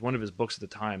 gosh, it was one of his books at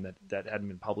the time that hadn't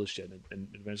been published yet, and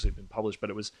eventually been published, but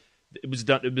it was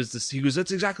done. It was this. He goes,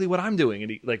 "That's exactly what I'm doing,"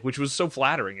 and he which was so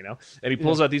flattering, And he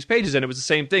pulls out these pages, and it was the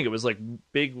same thing. It was like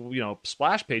big,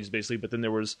 splash pages basically, but then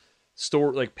there was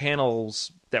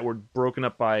panels that were broken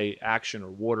up by action or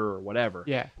water or whatever.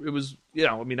 Yeah, it was. I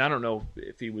don't know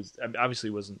if he was. Obviously,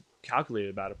 he wasn't calculated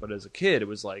about it, but as a kid, it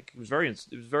was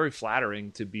very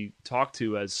flattering to be talked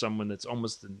to as someone that's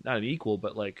almost not an equal,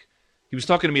 but like he was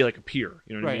talking to me like a peer.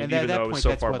 You know what I mean? And even that though I point, was so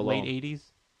that's far what, below. late 80s.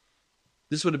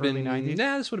 This would have been early 90s?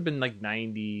 This would have been like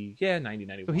 90,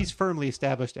 91. So he's firmly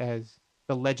established as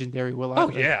the legendary Will Oh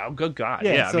Eisner. yeah, good God,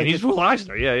 Yeah, yeah. so I mean, he's Will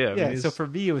Eisner. Yeah, yeah. Yeah, so for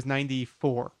me, it was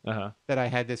 94 uh-huh. that I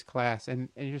had this class, and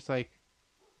you're just like,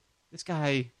 this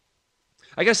guy.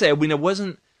 I gotta say, I mean, I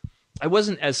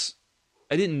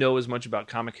didn't know as much about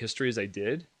comic history as I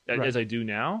did, as I do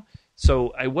now.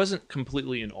 So I wasn't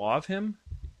completely in awe of him.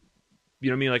 You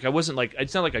know what I mean? Like I wasn't like,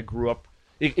 it's not like I grew up.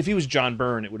 If he was John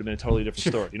Byrne, it would have been a totally different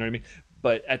story. You know what I mean?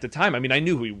 But at the time, I mean, I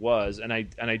knew who he was, and I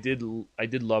did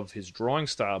love his drawing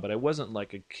style, but I wasn't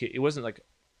like a kid. It wasn't like.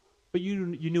 But you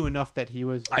knew enough that he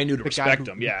was. I knew to the respect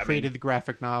guy him. Yeah, created the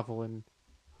graphic novel and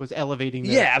was elevating.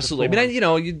 Yeah, absolutely. I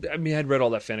mean, I'd read all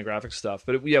that Fantagraphic stuff,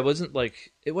 but it wasn't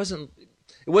like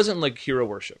hero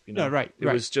worship. No, right. It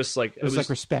was just like it was like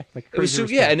respect. Like it was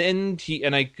crazy yeah, respect.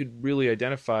 and I could really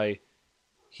identify.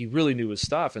 He really knew his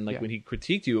stuff, and like when he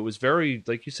critiqued you, it was very,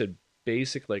 like you said,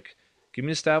 basic. Like, give me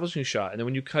an establishing shot, and then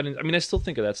when you cut in, I mean, I still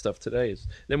think of that stuff today.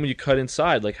 Then when you cut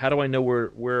inside, like, how do I know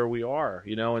where we are?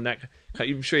 And that.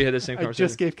 I'm sure you had the same conversation. I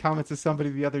just gave comments to somebody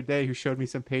the other day who showed me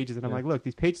some pages, and I'm like, look,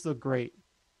 these pages look great,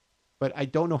 but I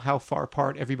don't know how far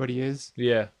apart everybody is.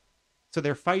 Yeah. So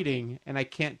they're fighting, and I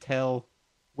can't tell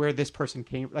where this person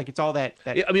came. Like, it's all that.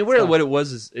 Yeah, I mean, what it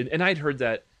was is, and I'd heard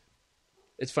that.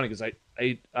 It's funny because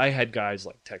I had guys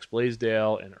like Tex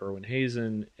Blaisdell and Erwin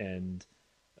Hazen and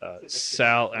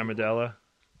Sal Amadella.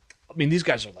 I mean, these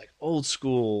guys are like old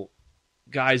school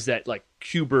guys that like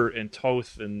Kubert and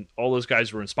Toth and all those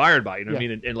guys were inspired by. You know what I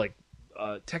mean? And like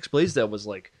Tex Blaisdell was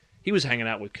like, he was hanging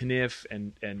out with Kniff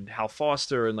and Hal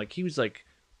Foster, and like he was like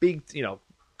big,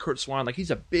 Kurt Swan. Like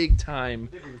he's a big time.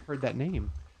 I've never even heard that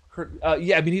name.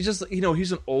 Yeah, I mean, he's just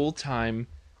he's an old time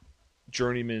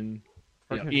journeyman.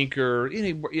 Inker,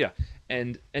 yeah,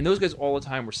 and those guys all the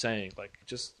time were saying like,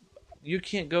 just you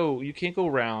can't go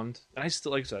around. And I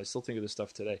still, like I said, I still think of this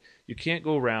stuff today. You can't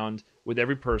go around with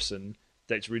every person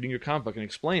that's reading your comic book and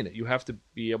explain it. You have to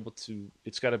be able to.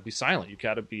 It's got to be silent. You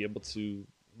got to be able to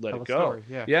let it go. Story,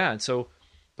 yeah. And so,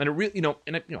 and it really,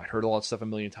 I heard all that stuff a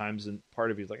million times, and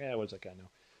part of you is like, what does that guy know?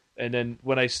 And then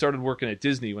when I started working at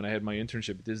Disney, when I had my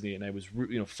internship at Disney, and I was,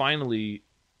 finally.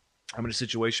 I'm in a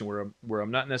situation where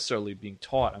I'm not necessarily being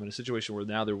taught. I'm in a situation where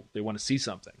now they want to see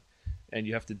something, and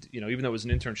you have to, even though it was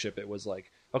an internship, it was like,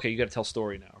 okay, you got to tell a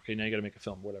story now. Okay, now you got to make a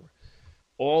film, whatever.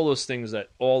 All those things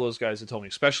that all those guys had told me,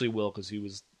 especially Will, because he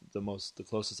was the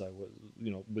closest I was,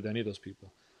 with any of those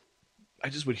people. I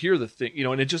just would hear the thing,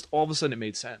 and it just all of a sudden it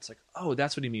made sense. Like, oh,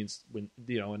 that's what he means when,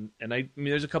 and I mean,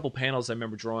 there's a couple panels I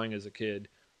remember drawing as a kid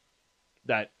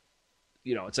that.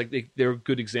 It's like they're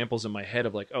good examples in my head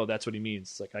of like, oh, that's what he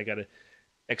means. It's like, I got to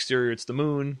exterior, it's the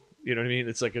moon. You know what I mean?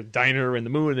 It's like a diner and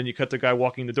the moon, and then you cut the guy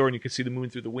walking the door and you can see the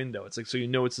moon through the window. It's like, so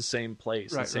it's the same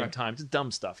place at the same time. It's dumb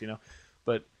stuff,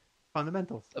 but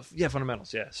fundamentals.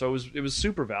 Fundamentals. Yeah. So it was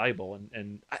super valuable.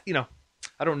 And I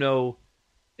don't know.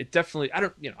 It definitely, I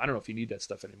don't know if you need that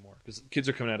stuff anymore because kids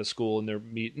are coming out of school and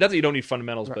not that you don't need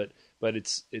fundamentals, but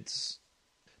it's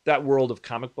that world of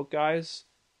comic book guys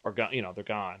are gone, they're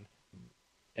gone.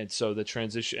 And so the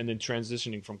transition, and then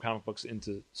transitioning from comic books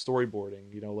into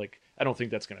storyboarding, like I don't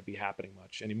think that's going to be happening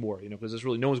much anymore, because there's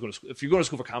really no one's going to school. If you're going to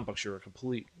school for comic books, you're a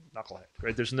complete knucklehead,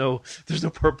 right? There's no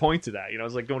point to that.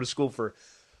 It's like going to school for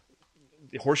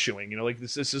horseshoeing, like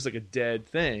this is just like a dead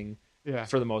thing. Yeah.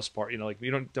 For the most part, like you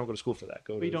don't go to school for that.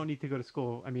 You don't need to go to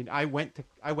school. I mean, I went to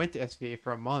SVA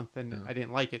for a month and I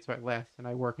didn't like it, so I left. And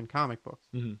I work in comic books,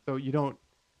 so you don't.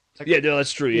 Like, yeah, no,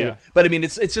 that's true. Yeah, but I mean,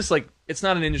 it's just like it's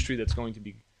not an industry that's going to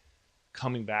be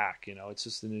coming back. It's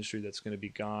just an industry that's going to be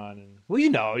gone. And well,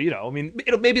 I mean,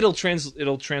 it'll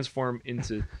transform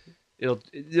into. There'll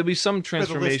be some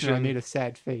transformation. For the listener, I made a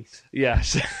sad face.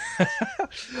 Yes,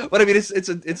 but I mean,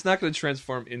 it's not going to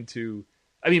transform into.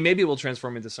 I mean, maybe it will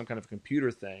transform into some kind of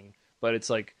computer thing, but it's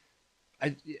like,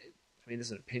 I mean, this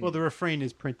is an opinion. Well, the refrain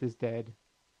is "print is dead."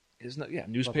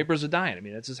 Newspapers are dying. I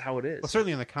mean, that's just how it is. Well,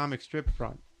 certainly on the comic strip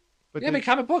front. But I mean,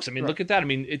 comic books. I mean, look at that. I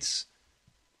mean, it's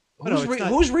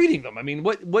who's reading them? I mean,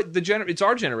 it's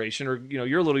our generation, or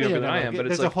you're a little younger than I am, but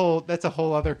it's like that's a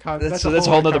whole other that's a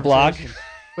whole other blog.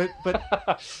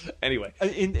 But anyway,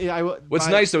 what's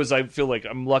nice though is I feel like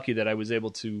I'm lucky that I was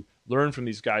able to learn from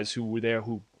these guys who were there,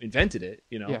 who invented it.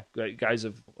 Guys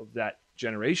of that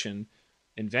generation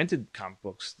invented comic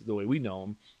books the way we know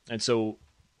them, and so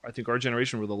I think our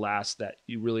generation were the last that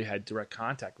you really had direct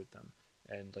contact with them.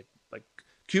 And like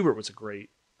Kubert was a great,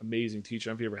 amazing teacher.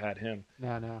 I don't know if you ever had him.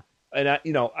 No. And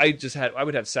I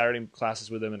would have Saturday classes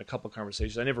with him and a couple of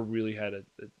conversations. I never really had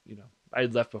I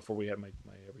had left before we had my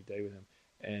every day with him.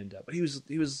 And but he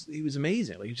was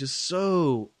amazing. Like, he was just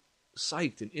so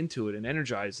psyched and into it and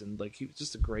energized, and like he was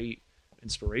just a great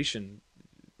inspiration.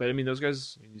 But I mean, those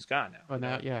guys, he's gone now. Well,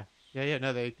 now, yeah.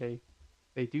 No, they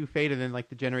do fade, and then like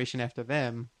the generation after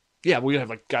them. Yeah, we have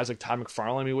like guys like Todd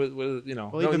McFarlane. I mean, with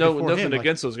nothing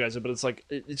against those guys, but it's like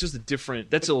it's just a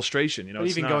different. That's illustration, But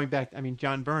even going back, I mean,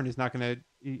 John Byrne is not going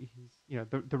to.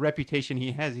 The reputation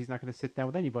he has, he's not going to sit down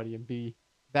with anybody and be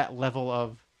that level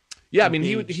of. Yeah, I mean,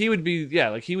 he would be he would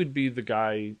be the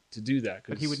guy to do that.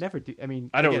 But he would never do. I mean,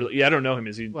 I don't know him.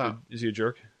 Is he a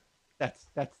jerk? That's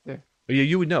the. But yeah,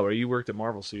 you would know, or you worked at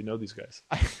Marvel, so you know these guys.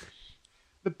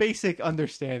 The basic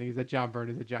understanding is that John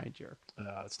Byrne is a giant jerk.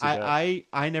 That's too bad.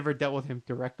 I never dealt with him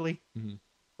directly,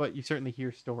 but you certainly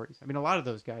hear stories. I mean, a lot of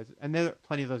those guys, and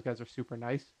plenty of those guys are super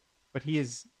nice, but he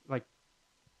is like.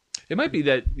 It might be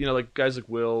that like guys like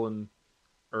Will and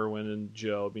Irwin and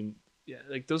Joe. I mean, yeah,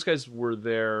 like those guys were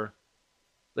there.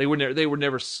 They were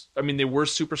never. I mean, they were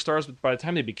superstars, but by the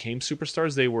time they became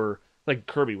superstars, they were like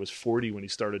Kirby was 40 when he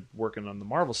started working on the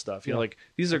Marvel stuff. You know, like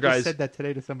these are guys. I said that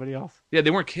today to somebody else. Yeah, they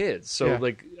weren't kids, so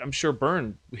like I'm sure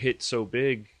Byrne hit so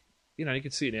big. You can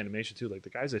see it in animation too. Like the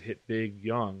guys that hit big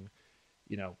young,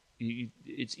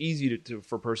 it's easy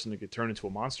for a person to get turned into a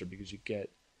monster because you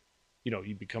get,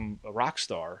 you become a rock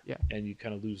star, and you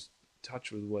kind of lose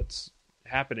touch with what's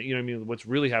happening. What's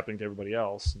really happening to everybody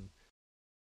else. And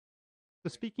so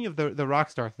speaking of the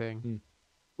rock star thing,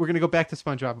 we're going to go back to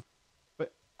SpongeBob.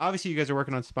 But obviously you guys are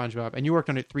working on SpongeBob, and you worked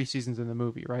on it 3 seasons in the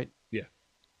movie, right? Yeah.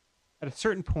 At a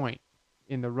certain point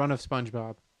in the run of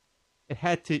SpongeBob,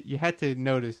 you had to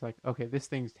notice, like, okay, this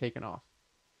thing's taken off.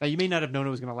 Now, you may not have known it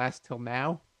was going to last till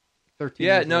now, 13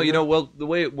 years later. Well, the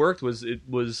way it worked was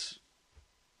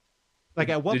like,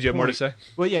 at what point... Did you have more to say?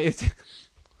 Well, yeah, it's...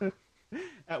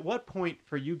 At what point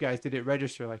for you guys did it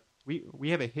register, like, we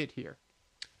have a hit here?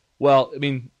 Well, I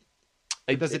mean...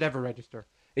 Does it ever register?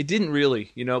 It didn't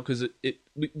really, because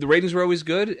the ratings were always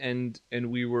good, and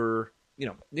we were,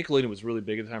 Nickelodeon was really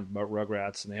big at the time about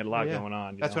Rugrats, and they had a lot going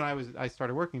on. That's when I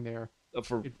started working there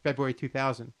in February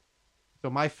 2000. So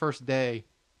my first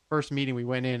meeting, we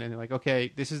went in, and they're like,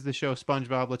 okay, this is the show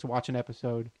SpongeBob, let's watch an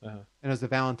episode. And it was the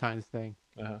Valentine's thing.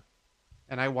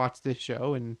 And I watched this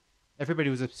show, and everybody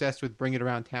was obsessed with Bring It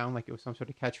Around Town, like it was some sort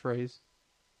of catchphrase.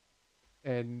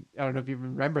 And I don't know if you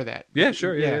remember that. Yeah,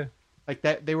 sure, yeah. Like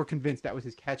that, they were convinced that was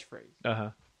his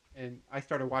catchphrase. And I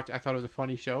started watching. I thought it was a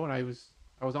funny show, and I was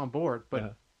on board.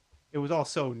 But it was all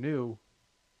so new.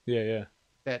 Yeah.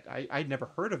 That I'd never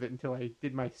heard of it until I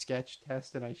did my sketch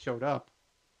test and I showed up.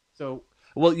 So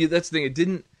that's the thing. It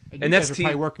didn't. And that's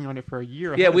probably working on it for a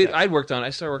year. Yeah, I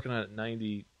started working on it in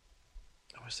 90.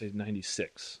 I want to say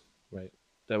 96, right?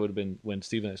 That would have been when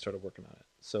Steve and I started working on it.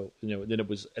 So then it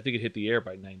was. I think it hit the air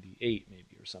by 98,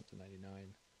 maybe, or something.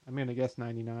 99. I'm gonna guess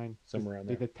 99. Somewhere around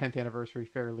there. The 10th anniversary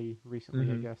fairly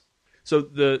recently, I guess. So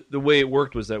the way it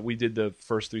worked was that we did the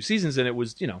first 3 seasons, and it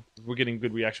was we're getting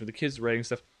good reaction with the kids, writing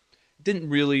stuff.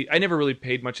 I never really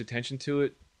paid much attention to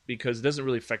it because it doesn't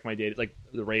really affect my day, like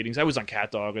the ratings. I was on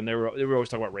CatDog, and they were always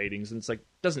talking about ratings, and it's like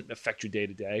doesn't affect you day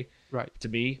to day. Right. To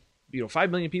me,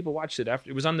 5 million people watched it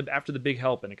after the Big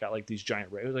Help, and it got like these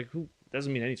giant ratings. Like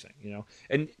doesn't mean anything, you know.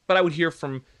 But I would hear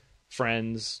from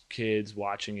friends, kids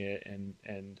watching it, and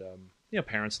you know,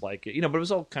 parents like it, you know. But it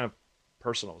was all kind of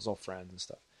personal. It was all friends and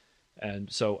stuff.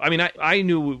 And so, I mean, I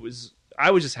knew it was.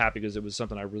 I was just happy because it was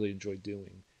something I really enjoyed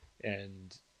doing,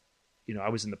 and you know, I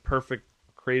was in the perfect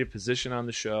creative position on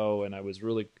the show, and I was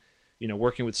really, you know,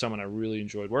 working with someone I really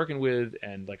enjoyed working with,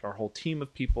 and like our whole team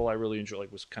of people I really enjoyed.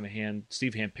 Like was kind of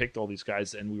Steve handpicked all these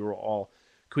guys, and we were all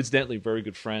coincidentally very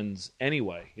good friends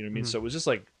anyway. You know what I mean? So it was just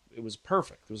like it was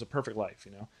perfect. It was a perfect life,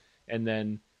 you know. And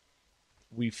then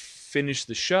we finished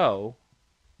the show,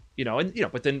 you know, and you know,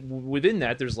 but then within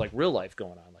that, there's like real life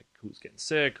going on, like who's getting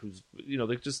sick, who's, you know,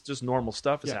 like just normal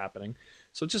stuff is happening.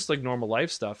 So just like normal life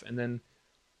stuff. And then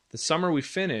the summer we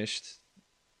finished,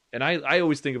 and I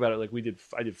always think about it like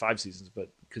I did 5 seasons, but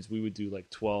because we would do like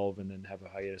 12 and then have a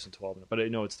hiatus in 12. But I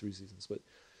know it's 3 seasons. But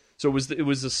so it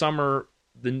was the summer.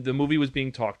 The movie was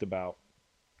being talked about,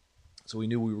 so we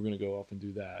knew we were going to go off and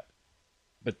do that.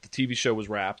 But the TV show was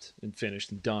wrapped and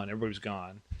finished and done. Everybody was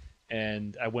gone.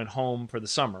 And I went home for the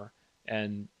summer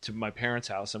and to my parents'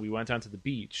 house, and we went down to the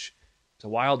beach to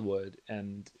Wildwood.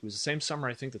 And it was the same summer,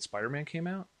 I think, that Spider-Man came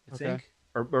out, I think.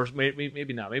 Or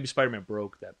maybe not. Maybe Spider-Man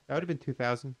broke that. That would have been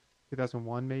 2000,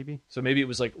 2001 maybe. So maybe it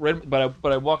was like,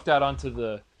 but I walked out onto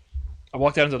the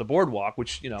boardwalk,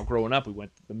 which, you know, growing up, we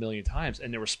went a million times,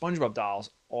 and there were SpongeBob dolls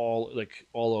all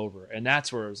over. And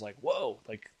that's where it was like, whoa,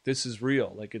 like this is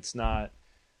real. Like it's not.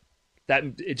 That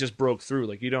it just broke through.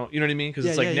 Like you know what I mean? Because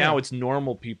it's like now it's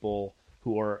normal people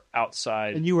who are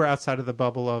outside. And you were outside of the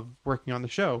bubble of working on the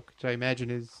show, which I imagine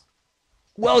is.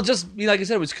 Well, just, you know, like I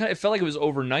said, it felt like it was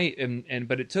overnight,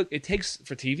 but it takes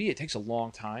for TV, it takes a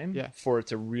long time for it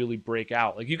to really break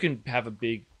out. Like you can have a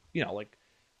big, you know, like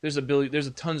there's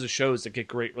a tons of shows that get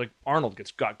great, like Arnold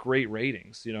got great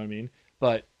ratings. You know what I mean?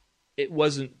 But it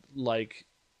wasn't like.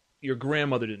 Your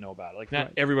grandmother didn't know about it. Like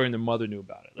not everybody and their mother knew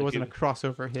about it. Like, it wasn't a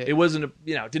crossover hit. It wasn't a,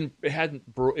 you know,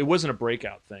 it wasn't a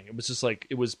breakout thing. It was just like,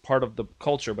 it was part of the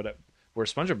culture, but where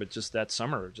SpongeBob, but just that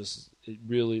summer,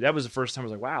 that was the first time I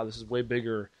was like, wow, this is way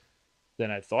bigger than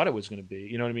I thought it was going to be.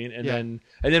 You know what I mean? And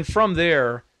then from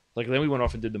there, like then we went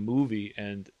off and did the movie.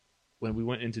 And when we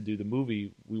went in to do the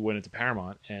movie, we went into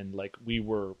Paramount, and like we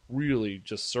were really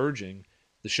just surging.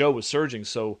 The show was surging.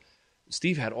 So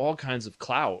Steve had all kinds of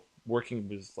clout working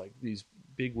with like these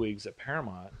big wigs at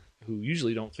Paramount who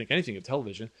usually don't think anything of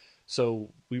television. So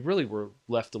we really were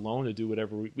left alone to do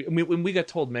whatever when we got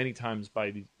told many times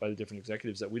by the different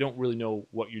executives that we don't really know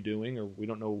what you're doing, or we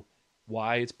don't know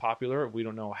why it's popular, or we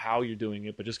don't know how you're doing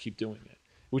it, but just keep doing it,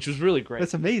 which was really great.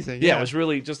 That's amazing. Yeah, it was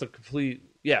really just a complete,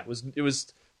 it was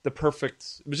just a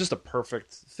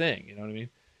perfect thing. You know what I mean?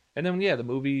 And then, the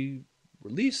movie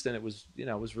released, and it was,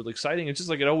 it was really exciting. It's just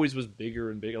like it always was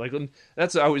bigger and bigger. Like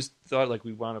that's, I always thought, like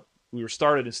we were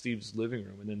started in Steve's living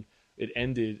room, and then it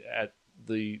ended at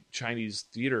the Chinese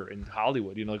theater in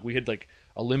Hollywood. You know, like we had like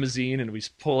a limousine, and we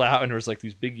pull out, and there was like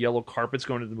these big yellow carpets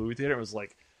going to the movie theater. It was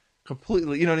like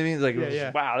completely, you know what I mean? Like it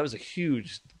was, wow, that was a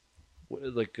huge,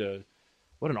 like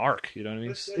what an arc. You know what I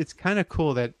mean? It's kind of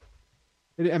cool that.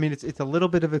 I mean, it's a little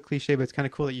bit of a cliche, but it's kind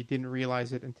of cool that you didn't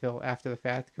realize it until after the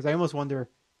fact. Because I almost wonder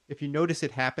if you notice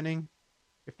it happening,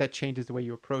 if that changes the way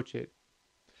you approach it.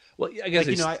 Well, I guess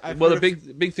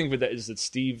the big thing with that is that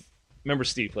Steve. Remember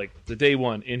Steve, like the day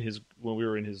one when we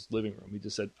were in his living room, he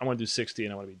just said, "I want to do 60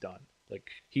 and I want to be done." Like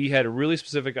he had a really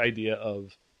specific idea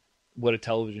of what a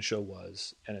television show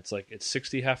was, and it's like it's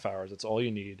 60 half hours. That's all you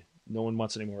need. No one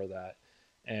wants any more of that,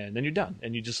 and then you're done,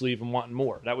 and you just leave them wanting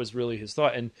more. That was really his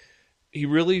thought, and he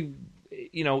really,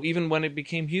 even when it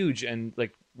became huge, and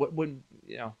like when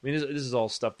I mean, this is all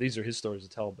stuff. These are his stories to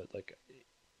tell, but like,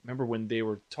 remember when they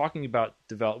were talking about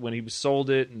when he was sold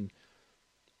it, and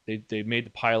they made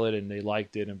the pilot and they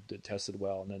liked it and it tested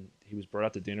well, and then he was brought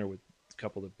out to dinner with a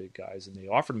couple of the big guys, and they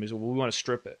offered him, he said, well, we want to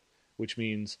strip it, which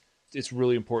means it's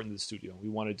really important to the studio. We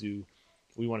want to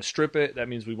strip it. That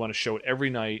means we want to show it every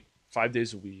night, 5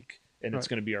 days a week, and it's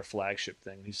going to be our flagship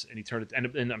thing. And he turned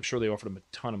it, and I'm sure they offered him a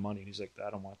ton of money, and he's like, I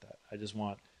don't want that.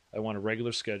 I want a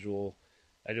regular schedule.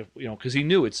 I just, because he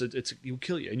knew it would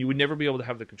kill you, and you would never be able to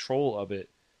have the control of it.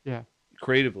 Yeah.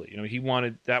 Creatively, he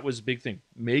wanted, that was a big thing.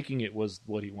 Making it was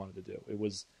what he wanted to do. It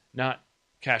was not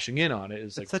cashing in on it.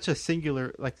 It's like such a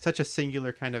singular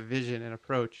kind of vision and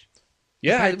approach.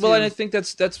 Yeah, and I think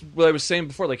that's what I was saying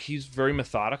before. Like he's very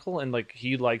methodical, and like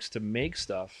he likes to make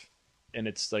stuff, and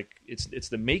it's like it's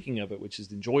the making of it which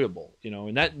is enjoyable,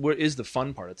 and that is the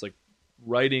fun part. It's like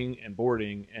writing and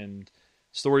boarding and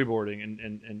storyboarding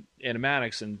and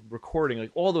animatics and recording,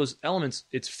 like all those elements.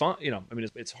 It's fun, I mean,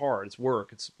 it's hard, it's work,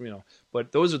 it's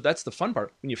but that's the fun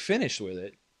part. When you finish with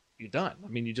it, you're done. I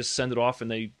mean, you just send it off, and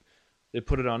they they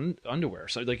put it on underwear.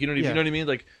 So like you know what I mean?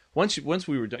 Like once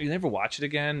we were done, you never watch it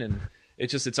again, and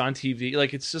it's on TV.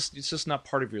 Like it's just not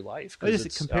part of your life.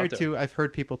 It's compared to, I've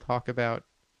heard people talk about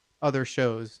other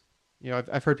shows.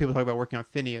 I've heard people talk about working on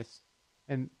Phineas,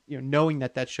 and knowing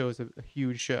that show is a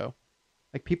huge show.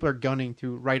 Like people are gunning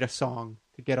to write a song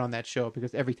to get on that show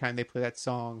because every time they play that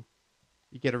song,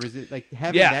 you get a like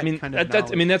having that kind of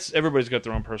knowledge. That's everybody's got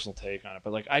their own personal take on it.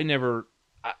 But like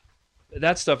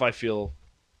that stuff I feel,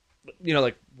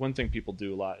 like one thing people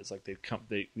do a lot is like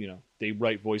they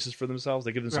write voices for themselves.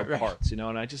 They give themselves parts,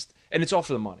 and it's all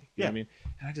for the money. You know what I mean?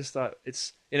 And I just thought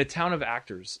it's in a town of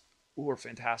actors who are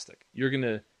fantastic. You're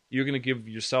gonna give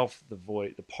yourself the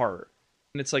part,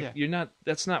 and it's like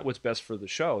that's not what's best for the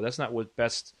show. That's not what's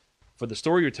best for the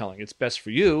story you're telling. It's best for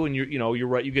you, and you're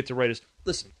right. You get to write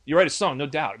you write a song, no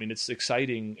doubt. I mean, it's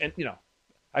exciting, and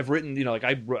I've written, like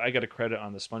I got a credit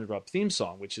on the SpongeBob theme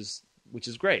song, which is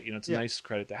great. It's a nice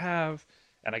credit to have,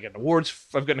 and I get awards.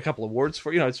 I've gotten a couple awards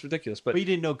for. It's ridiculous, but you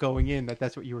didn't know going in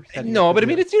that's what you were setting. No, but I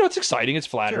mean, it's it's exciting, it's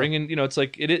flattering, and it's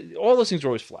like all those things are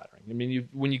always flattering. I mean,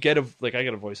 when you get I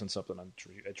got a voice on something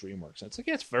at DreamWorks, and it's like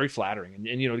it's very flattering, and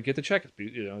to get the check,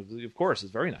 of course,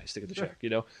 it's very nice to get the check,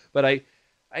 But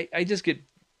I just get,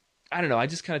 I don't know, I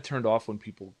just kind of turned off when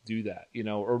people do that,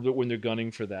 or when they're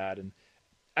gunning for that, and.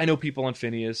 I know people on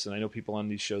Phineas, and I know people on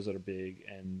these shows that are big.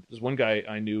 And there's one guy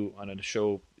I knew on a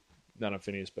show, not on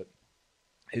Phineas, but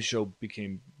his show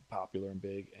became popular and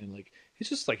big. And like he's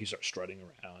just like he starts strutting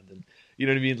around, and you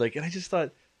know what I mean. Like, and I just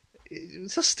thought it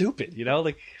was so stupid,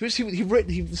 Like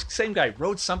he the same guy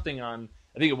wrote something on,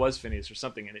 I think it was Phineas or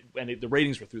something, and the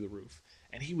ratings were through the roof.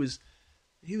 And he was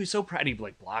so proud. He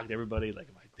like blogged everybody like,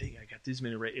 "Am I big? I got these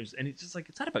many ratings." And it's just like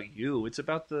it's not about you. It's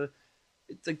about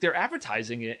it's like they're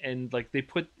advertising it, and like they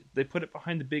put it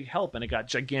behind the big help, and it got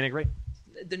gigantic ratings.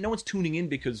 No one's tuning in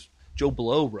because Joe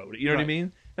Blow wrote it. You know what I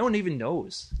mean? No one even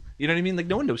knows. You know what I mean? Like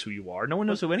no one knows who you are. No one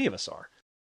knows who any of us are.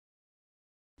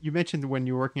 You mentioned when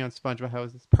you were working on SpongeBob how it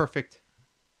was this perfect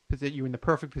position. You were in the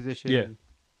perfect position. Yeah.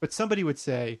 But somebody would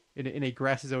say, in a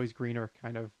grass is always greener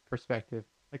kind of perspective,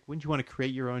 like, wouldn't you want to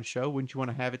create your own show? Wouldn't you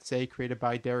want to have it say created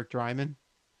by Derek Dryman?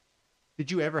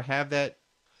 Did you ever have that?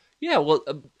 Yeah, well,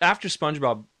 after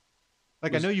SpongeBob, I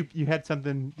know you had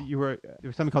something. There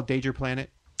was something called Danger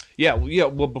Planet. Yeah.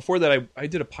 Well, before that, I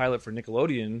did a pilot for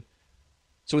Nickelodeon.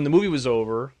 So when the movie was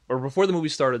over, or before the movie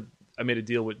started, I made a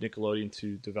deal with Nickelodeon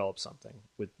to develop something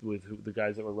with the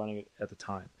guys that were running it at the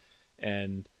time.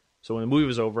 And so when the movie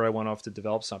was over, I went off to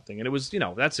develop something, and it was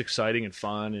that's exciting and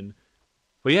fun,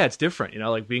 but yeah, it's different.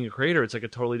 Like being a creator, it's like a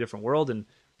totally different world, and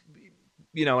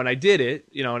and I did it,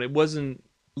 and it wasn't.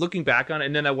 Looking back on it,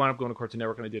 and then I wound up going to Cartoon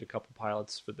Network, and I did a couple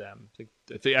pilots for them.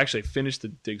 They actually finished the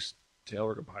Diggs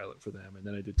Tailworker pilot for them, and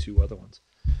then I did 2 other ones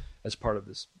as part of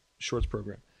this shorts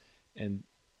program. And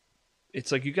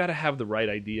it's like you got to have the right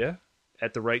idea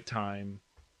at the right time.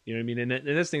 You know what I mean? And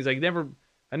this thing's like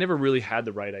I never really had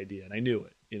the right idea, and I knew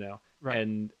it. Right.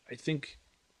 And I think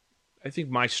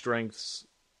my strengths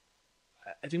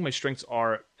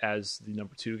are as the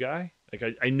number 2 guy.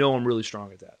 Like I know I'm really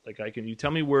strong at that. Like you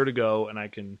tell me where to go, and I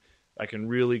can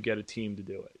really get a team to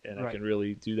do it, and I can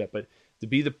really do that. But to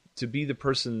be the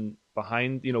person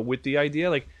behind, with the idea,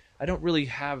 like I don't really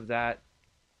have that.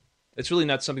 It's really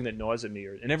not something that gnaws at me,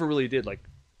 or I never really did like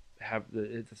have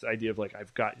this idea of like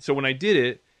I've got. So when I did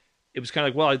it, it was kind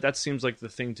of like, well, that seems like the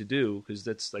thing to do because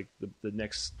that's like the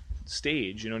next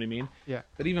stage. You know what I mean? Yeah.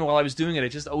 But even while I was doing it, it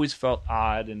just always felt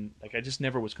odd, and like I just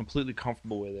never was completely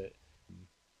comfortable with it.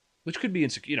 Which could be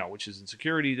which is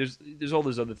insecurity. There's all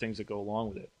those other things that go along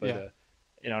with it. But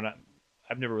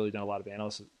I've never really done a lot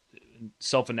of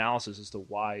self-analysis as to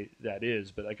why that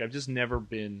is. But like I've just never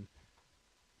been.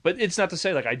 But it's not to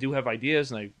say like I do have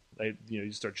ideas, and I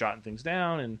you start jotting things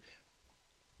down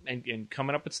and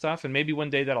coming up with stuff, and maybe one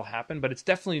day that'll happen. But it's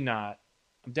definitely not.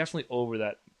 I'm definitely over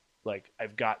that. Like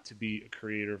I've got to be a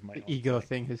creator of my own ego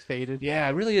thing has faded. Yeah,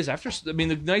 it really is.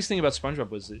 The nice thing about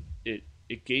SpongeBob was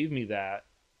it gave me that.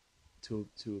 To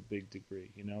a big degree,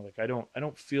 like I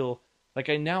don't feel like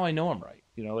I know I'm right,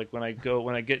 like when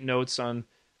I get notes on,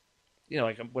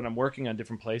 like when I'm working on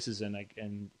different places and I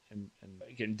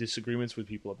get in disagreements with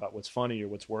people about what's funny or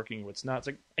what's working or what's not. It's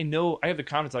like I have the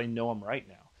confidence I know I'm right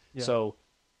now, so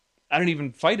I don't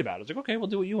even fight about it. It's like, okay, we'll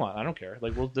do what you want. I don't care.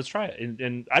 Like, well, let's try it,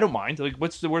 and I don't mind. Like,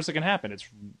 what's the worst that can happen?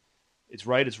 It's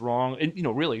right, it's wrong, and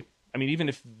really, I mean, even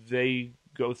if they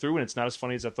go through and it's not as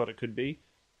funny as I thought it could be,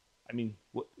 I mean,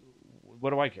 what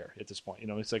do I care at this point?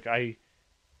 It's like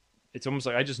it's almost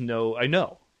like I just know. I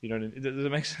know. Does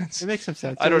it make sense? It makes some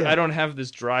sense. I don't have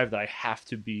this drive that I have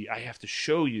to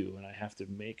show you, and I have to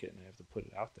make it, and I have to put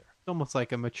it out there. It's almost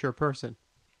like a mature person.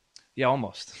 Yeah,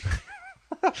 almost.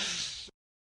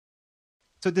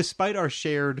 So despite our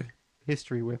shared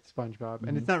history with SpongeBob,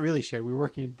 and it's not really shared, we were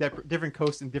working in different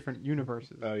coasts and different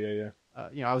universes. Oh yeah.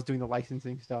 I was doing the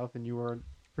licensing stuff, and you were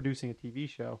producing a TV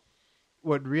show.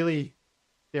 What really,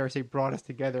 dare I say, brought us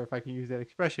together, if I can use that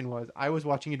expression, was I was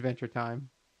watching Adventure Time.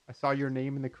 I saw your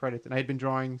name in the credits, and I had been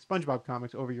drawing SpongeBob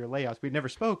comics over your layouts. We'd never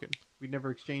spoken. We'd never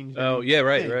exchanged. Oh yeah,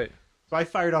 right. So I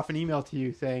fired off an email to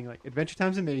you saying, like, Adventure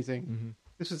Time's amazing. Mm-hmm.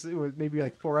 It was maybe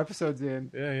like 4 episodes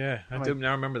in. Yeah. I do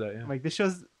now remember that. Yeah. I'm like, this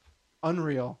show's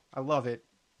unreal. I love it.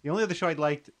 The only other show I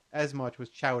liked as much was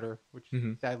Chowder, which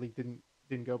sadly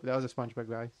didn't go, but that was a SpongeBob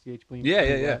guy, C.H. Bleem.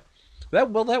 Yeah. That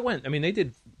went. I mean, they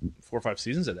did 4 or 5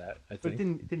 seasons of that. I think. But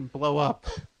it didn't blow up.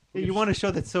 Yeah, you want a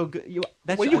show that's so good. You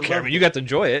care. I mean, you got to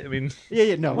enjoy it. I mean,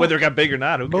 no. Whether it got big or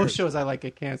not, who cares? Most shows I like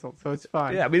get canceled, so it's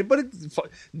fine. Yeah, I mean, but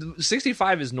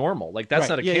 65 is normal. Like that's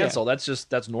not a cancel. Yeah.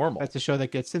 That's normal. That's a show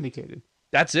that gets syndicated.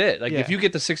 That's it. Like if you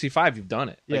get to 65, you've done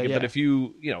it. Like, yeah. But if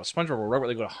SpongeBob or Rugrats,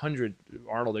 they go to 100.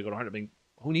 Arnold, they go to 100. I mean,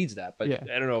 who needs that? But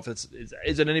I don't know if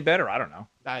is it any better? I don't know.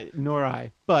 Nor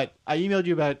I. But I emailed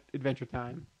you about Adventure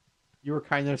Time. You were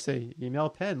kind enough to say, email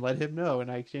Penn, let him know,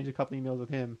 and I exchanged a couple emails with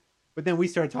him. But then we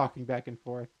started talking back and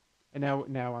forth, and now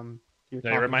I'm here.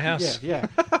 Now you're at my house. Yeah.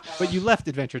 But you left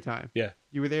Adventure Time. Yeah.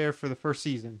 You were there for the first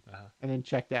season, and then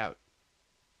checked out.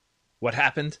 What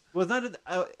happened? Well, it's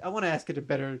not. I want to ask it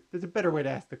there's a better way to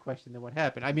ask the question than what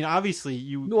happened. I mean, obviously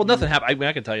you. Well, nothing happened. I mean,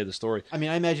 I can tell you the story. I mean,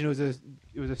 I imagine it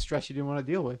was a stress you didn't want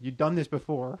to deal with. You'd done this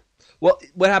before. Well,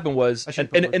 what happened was,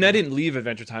 and I didn't leave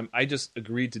Adventure Time. I just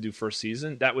agreed to do first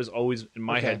season. That was always in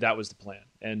my head. That was the plan,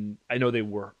 and I know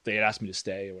they had asked me to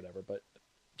stay or whatever. But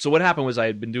so what happened was, I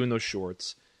had been doing those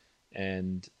shorts,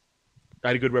 and I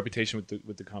had a good reputation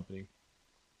with the company.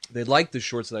 They liked the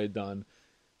shorts that I had done.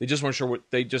 They just weren't sure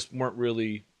they just weren't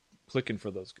really clicking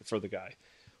for the guy.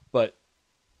 But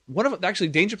one of them, actually,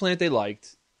 Danger Planet they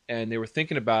liked, and they were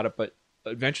thinking about it, but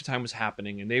Adventure Time was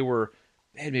happening, and they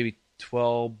had maybe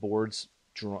 12 boards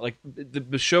drawn. Like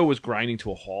the show was grinding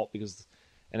to a halt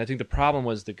and I think the problem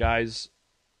was the guys.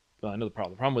 Well, I know the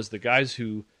problem. The problem was the guys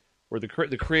who were the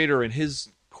creator and his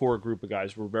core group of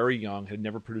guys were very young, had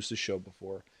never produced a show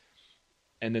before,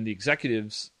 and then the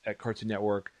executives at Cartoon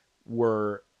Network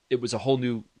it was a whole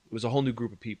new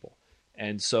group of people,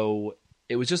 and so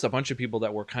it was just a bunch of people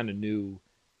that were kind of new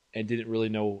and didn't really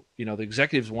know. The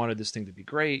executives wanted this thing to be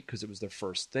great because it was their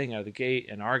first thing out of the gate,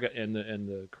 and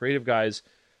the creative guys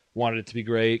wanted it to be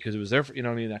great because it was their, that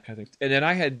kind of thing. And then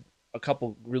I had a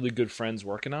couple really good friends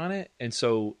working on it, and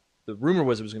so the rumor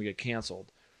was it was going to get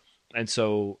canceled, and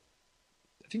so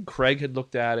I think Craig had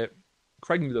looked at it.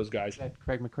 Craig knew those guys.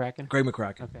 Craig McCracken. Craig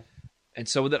McCracken. Okay. And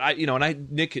so that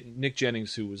Nick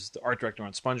Jennings, who was the art director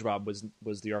on SpongeBob,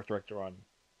 was the art director on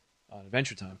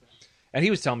Adventure Time, and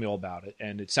he was telling me all about it,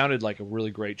 and it sounded like a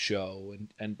really great show,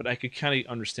 but I could kind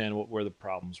of understand where the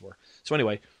problems were. So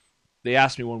anyway, they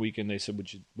asked me one week, and they said,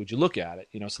 "Would you look at it?"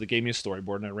 So they gave me a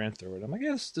storyboard, and I ran through it. I'm like,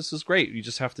 "Yes, this is great. You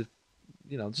just have to,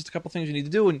 just a couple things you need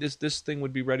to do, and this thing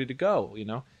would be ready to go."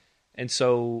 And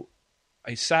so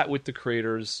I sat with the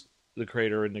creator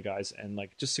and the guys, and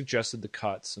just suggested the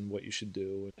cuts and what you should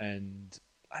do. And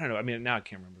I don't know. I mean, now I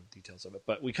can't remember the details of it,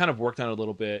 but we kind of worked on it a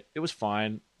little bit. It was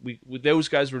fine. Those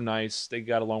guys were nice. They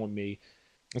got along with me.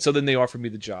 And so then they offered me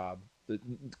the job. The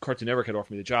Cartoon Network had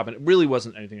offered me the job, and it really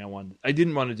wasn't anything I wanted. I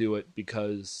didn't want to do it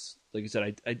because, like I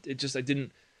said, I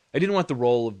didn't want the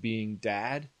role of being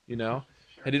dad, I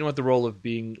didn't want the role of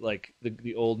being like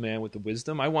the old man with the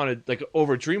wisdom. I wanted,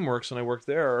 over at DreamWorks when I worked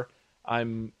there,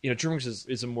 DreamWorks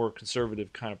is a more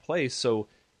conservative kind of place, so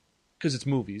because it's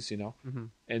movies,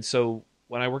 and so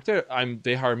when I worked there,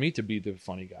 they hired me to be the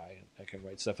funny guy and I can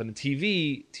write stuff. And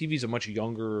the TV's a much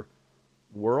younger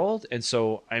world, and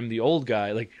so I'm the old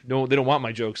guy. No, they don't want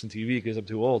my jokes in TV because I'm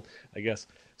too old, I guess.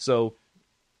 So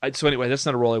anyway, that's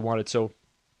not a role I wanted. So,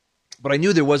 but I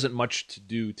knew there wasn't much to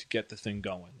do to get the thing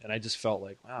going, and I just felt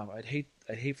like, wow, I'd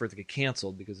hate for it to get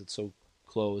canceled because it's so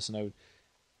close, and I would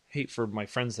hate for my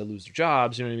friends to lose their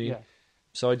jobs, you know what I mean? Yeah.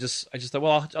 So I just thought,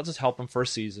 well, I'll just help them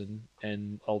first season,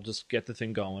 and I'll just get the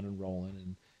thing going and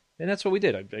rolling, and that's what we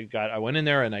did. I went in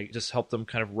there and I just helped them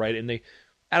kind of write, and they,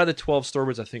 out of the 12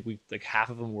 storyboards, I think half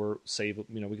of them were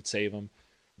we could save them,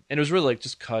 and it was really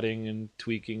just cutting and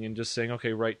tweaking and just saying,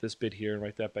 okay, write this bit here and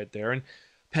write that bit there, and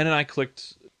Penn and I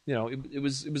clicked. It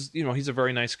was he's a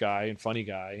very nice guy and funny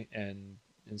guy, and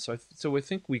so I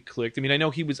think we clicked. I mean,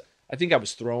 I think I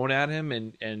was thrown at him,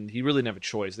 and he really didn't have a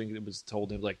choice. I think it was told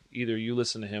him, either you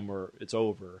listen to him or it's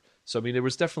over. So, I mean, there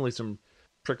was definitely some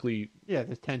prickly... Yeah,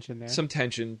 there's tension there. Some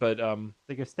tension, but...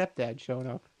 like a stepdad showing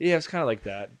up. Yeah, it's kind of like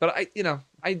that. But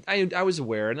I was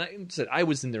aware, and I said I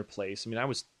was in their place. I mean, I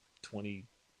was 20...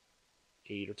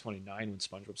 28 or 29 when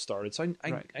SpongeBob started, so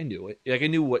Right. I knew it. Like I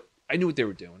knew what they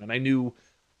were doing, and I knew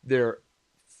their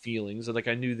feelings, and like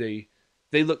I knew they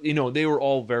look, they were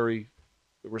all very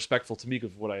respectful to me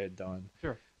of what I had done.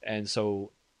 Sure. And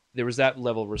so there was that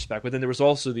level of respect, but then there was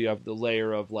also the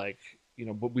layer of like,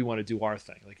 but we want to do our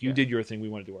thing. Like you did your thing, we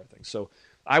want to do our thing. So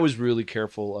I was really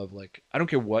careful of like, I don't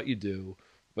care what you do,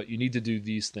 but you need to do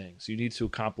these things. You need to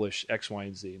accomplish X, Y,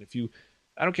 and Z. And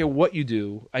I don't care what you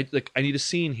do. I need a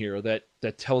scene here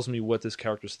that tells me what this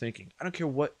character's thinking. I don't care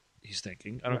what he's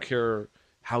thinking. I don't care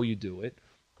how you do it.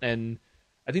 And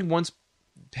I think once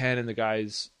Penn and the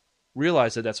guys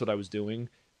realized that that's what I was doing,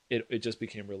 it just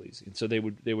became real easy. And so they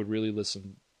would really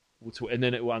listen to, and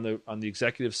then on the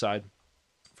executive side,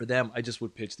 for them, I just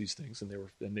would pitch these things, and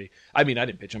I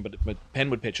didn't pitch them, but Penn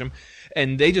would pitch them,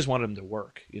 and they just wanted them to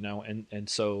work, and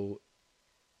so,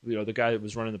 the guy that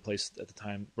was running the place at the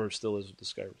time, or still is,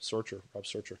 this guy Rob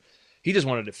Sorcher, he just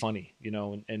wanted it funny,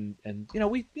 and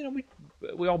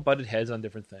we all butted heads on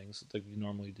different things like we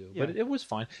normally do, but it was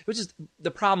fine. It was just,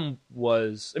 the problem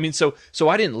was, so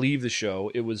I didn't leave the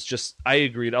show. It was just, I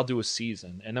agreed I'll do a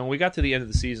season, and then when we got to the end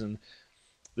of the season,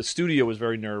 the studio was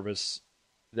very nervous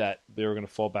that they were going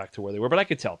to fall back to where they were, but I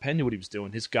could tell Penn knew what he was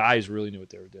doing. His guys really knew what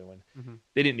they were doing. Mm-hmm.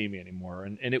 They didn't need me anymore,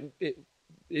 and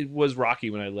it was rocky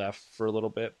when I left for a little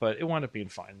bit, but it wound up being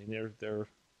fine. I mean, they're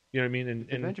you know what I mean? And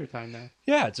Adventure Time now.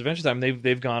 Yeah, it's Adventure Time.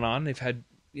 They've gone on. They've had,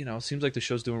 it seems like the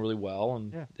show's doing really well,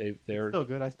 and they're still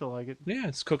good. I still like it. Yeah,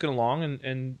 it's cooking along,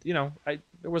 and there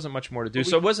wasn't much more to do.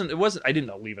 So it wasn't. I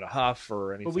didn't leave it a huff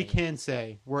or anything. But we can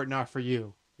say, were it not for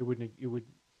you, it would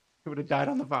have died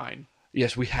on the vine.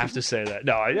 Yes, we have to say that.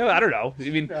 No, I don't know. I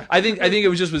mean, I think it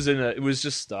was just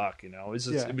stuck. It was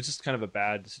just kind of a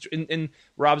bad situation. And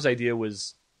Rob's idea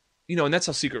was, and that's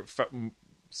how Secret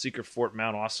Fort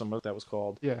Mount Awesome, what that was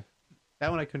called. Yeah,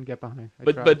 that one I couldn't get behind.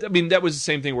 But I mean, that was the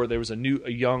same thing where there was a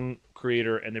young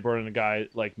creator, and they brought in a guy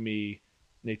like me,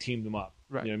 and they teamed them up.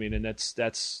 Right. You know what I mean? And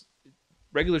that's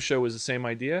regular show was the same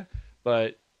idea,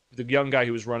 but the young guy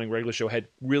who was running regular show had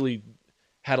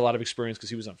a lot of experience because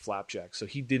he was on Flapjack, so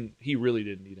he really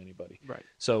didn't need anybody. Right.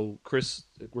 So Chris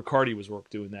Riccardi was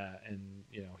doing that, and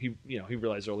he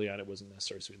realized early on it wasn't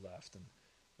necessary, so he left, and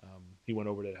he went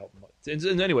over to help him.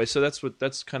 And anyway, so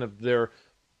that's kind of their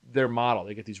model.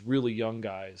 They get these really young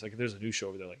guys. Like there's a new show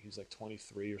over there, like he's like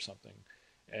 23 or something,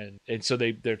 and so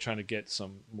they're trying to get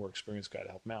some more experienced guy to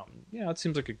help them out. And, it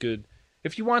seems like a good.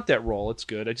 If you want that role, it's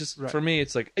good. For me,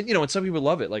 it's like, and some people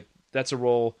love it. Like that's a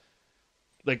role.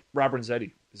 Like Rob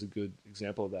Renzetti is a good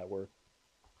example of that,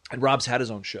 and Rob's had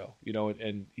his own show,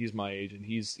 and he's my age, and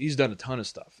he's done a ton of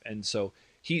stuff, and so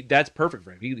that's perfect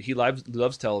for him. He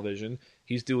loves television.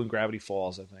 He's doing Gravity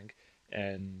Falls, I think,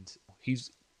 and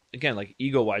he's, again, like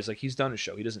ego wise, like he's done a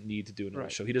show. He doesn't need to do another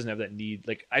show. He doesn't have that need.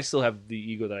 Like I still have the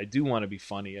ego that I do want to be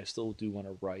funny. I still do want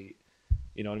to write.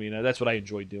 You know what I mean? That's what I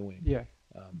enjoy doing. Yeah.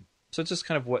 So it's just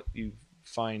kind of what you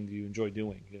find you enjoy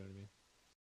doing. You know what I mean?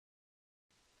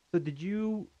 So did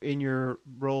you, in your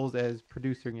roles as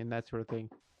producing and that sort of thing,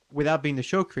 without being the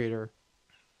show creator,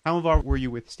 how involved were you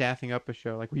with staffing up a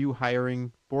show? Like, were you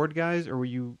hiring board guys, or were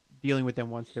you dealing with them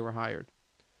once they were hired?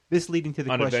 This leading to the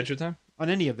question... On Adventure Time? On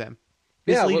any of them.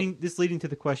 This leading to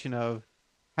the question of,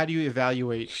 how do you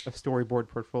evaluate a storyboard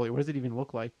portfolio? What does it even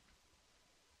look like?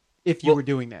 If you were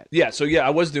doing that. Yeah, so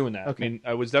I was doing that. Okay. I mean,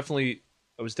 I was definitely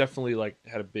like,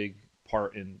 had a big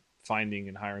part in finding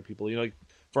and hiring people. Like,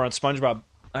 for on SpongeBob,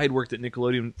 I had worked at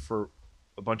Nickelodeon for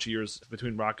a bunch of years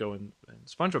between Rocco and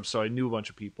SpongeBob, so I knew a bunch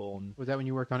of people. And was that when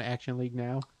you worked on Action League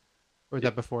Now, or was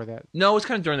that before that? No, it was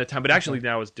kind of during that time. But Action League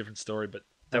Now was a different story. But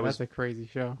that's a crazy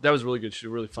show. That was a really good show,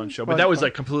 really fun show. But that was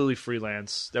like completely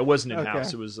freelance. That wasn't in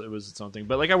house. Okay. It was its own thing.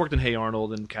 But like I worked in Hey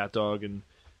Arnold and Cat Dog, and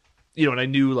and I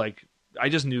knew I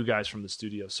just knew guys from the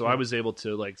studio, so I was able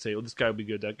to like say, "Oh, this guy would be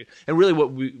good." And really,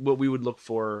 what we would look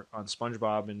for on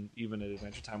SpongeBob and even at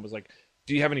Adventure Time was like,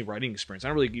 do you have any writing experience? I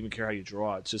don't really even care how you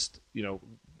draw. It's just,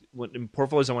 what in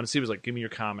portfolios I want to see was like, give me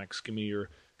your comics, give me your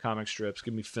comic strips,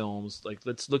 give me films. Like,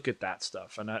 let's look at that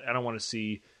stuff. And I don't want to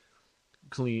see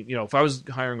clean, if I was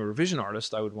hiring a revision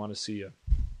artist, I would want to see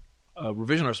a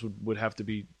revision artist would have to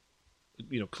be,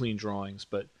 clean drawings,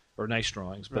 or nice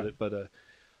drawings. Right. But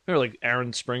remember like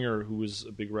Aaron Springer, who was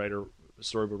a big writer, a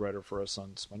storyboard writer for us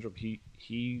on SpongeBob.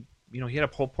 He had a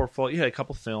whole portfolio. He had a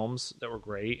couple films that were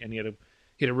great, and he had a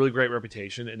really great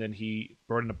reputation, and then he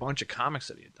brought in a bunch of comics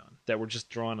that he had done that were just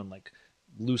drawn on like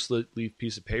loose leaf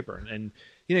piece of paper, and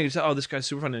you said, "Oh, this guy's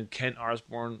super fun." And Kent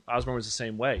Osborne was the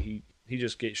same way. He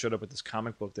just showed up with this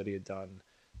comic book that he had done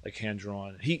like hand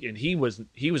drawn. He was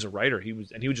a writer. He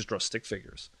would just draw stick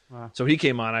figures. Wow. So he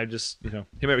came on. I just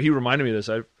he reminded me of this.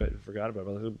 I forgot about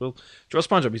it. We'll draw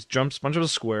SpongeBob. SpongeBob's a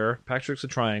square. Patrick's a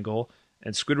triangle,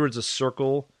 and Squidward's a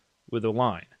circle with a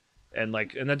line. And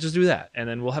then just do that, and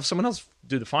then we'll have someone else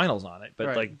do the finals on it. But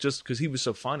right. Just because he was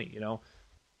so funny,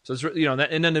 So it's that,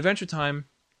 and then Adventure Time.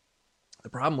 The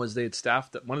problem was they had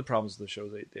staffed up. One of the problems of the show,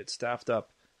 they had staffed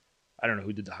up. I don't know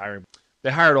who did the hiring.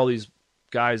 They hired all these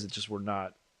guys that just were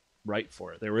not right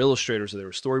for it. They were illustrators or they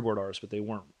were storyboard artists, but they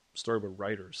weren't storyboard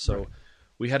writers. So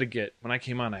right. When I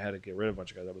came on, I had to get rid of a bunch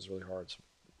of guys. That was really hard. So,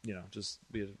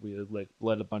 we had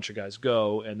let a bunch of guys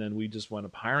go, and then we just wound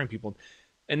up hiring people.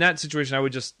 In that situation, I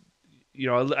would just,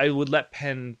 I would let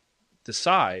Penn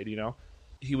decide.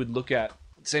 He would look at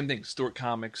same thing, Stuart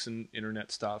Comics and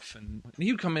internet stuff, and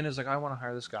he would come in as like, I want to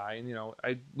hire this guy, and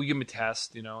we give him a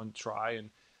test, and try,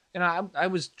 and I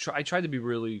tried to be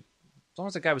really, as long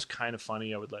as that guy was kind of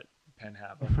funny, I would let Penn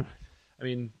have him. I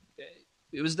mean,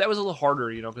 that was a little harder,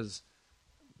 because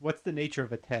what's the nature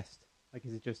of a test? Like,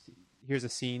 is it just here's a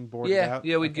scene boarded out?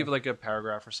 Yeah, we'd give like a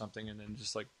paragraph or something, and then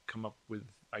just like come up with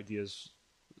ideas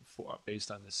based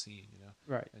on the scene,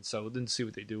 Right. And so then see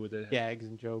what they do with it. Gags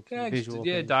and jokes, visual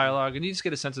things. Dialogue, and you just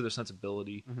get a sense of their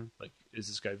sensibility. Mm-hmm. Like, is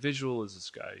this guy visual? Is this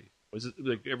guy? Is it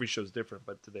like every show's different,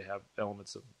 but do they have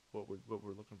elements of what we're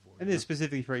looking for? And this is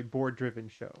specifically for a board-driven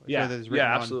show. Absolutely.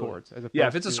 On boards,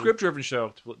 if it's a script-driven show,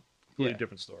 it's a completely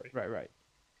different story. Right.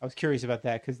 I was curious about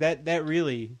that because that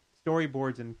really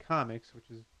storyboards and comics,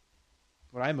 which is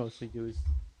what I mostly do, is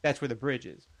that's where the bridge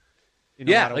is.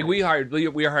 We hired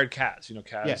Kaz.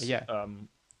 Kaz. Yeah.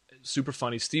 Super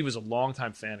funny. Steve was a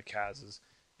longtime fan of Kaz's,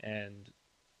 and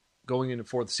going into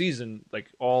fourth season,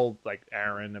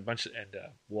 Aaron, a bunch and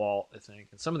Walt, I think,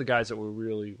 and some of the guys that were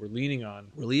leaning on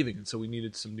were leaving, and so we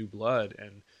needed some new blood,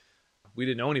 and we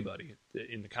didn't know anybody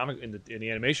in the comic in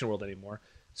the animation world anymore.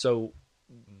 So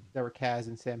there were Kaz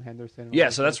and Sam Henderson. Yeah,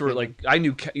 so that's where I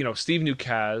knew Steve knew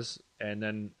Kaz, and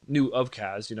then knew of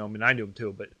Kaz. I knew him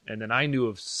too, and then I knew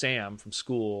of Sam from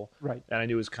school, right? And I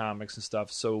knew his comics and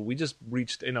stuff. So we just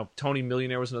reached. Tony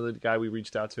Millionaire was another guy we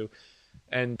reached out to,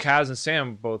 and Kaz and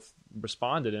Sam both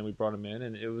responded, and we brought him in,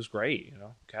 and it was great.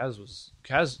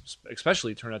 Kaz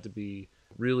especially turned out to be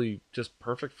really just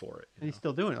perfect for it. And he's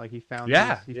still doing it. He found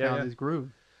his groove.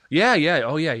 Yeah.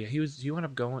 Oh, yeah. He went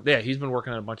up going. Yeah, he's been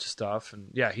working on a bunch of stuff, and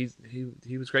yeah,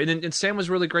 he was great. And Sam was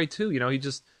really great too. He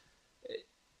just,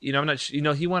 I'm not.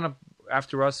 He went up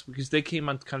after us because they came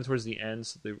on kind of towards the end,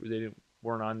 so they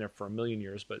weren't on there for a million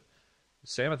years. But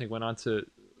Sam, I think, went on to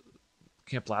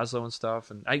Camp Lazlo and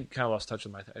stuff, and I kind of lost touch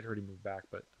with him. I'd heard he moved back,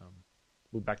 but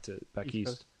moved back east.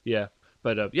 Coast. Yeah,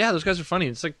 but those guys are funny.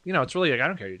 It's like it's really like I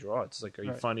don't care how you draw. It's like, are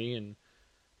you right. funny, and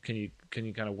can you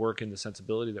kind of work in the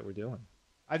sensibility that we're doing?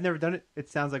 I've never done it. It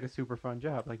sounds like a super fun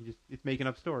job. It's making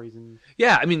up stories and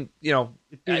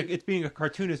it's being a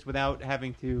cartoonist without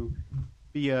having to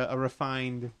be a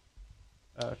refined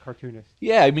cartoonist.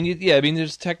 Yeah, I mean,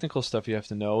 there's technical stuff you have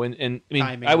to know, and I mean,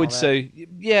 timing, I would say,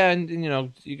 and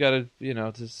you got to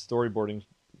it's storyboarding.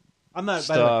 I'm not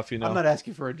stuff. I'm not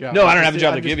asking for a job. No, I don't have a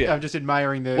job to give you. I'm just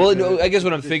admiring the. Well, I guess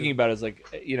what I'm thinking about is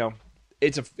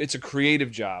it's a creative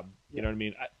job. You know what I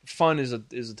mean? Fun is a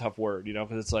tough word,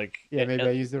 because it's like maybe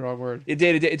I used the wrong word. Day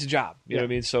to day, it's a job. You know what I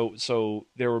mean? So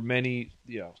there were many.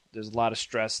 There's a lot of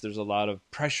stress. There's a lot of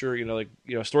pressure.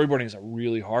 Storyboarding is a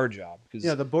really hard job because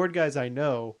the board guys I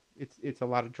know, it's a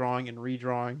lot of drawing and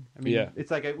redrawing. I mean,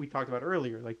 it's like we talked about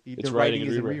earlier, like the writing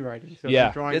is rewriting. So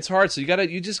it's hard. So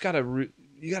you just gotta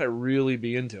really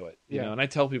be into it. You know. And I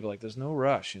tell people there's no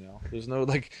rush. There's no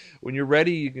when you're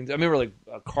ready. You can. I remember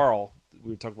Carl.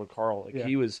 We were talking about Carl.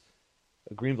 He was.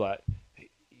 Greenblatt,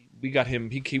 we got him.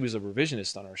 He was a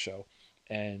revisionist on our show,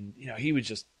 and he was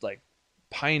just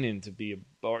pining to be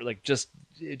it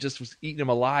just was eating him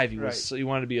alive. He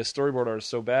wanted to be a storyboard artist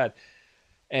so bad,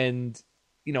 and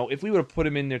if we would have put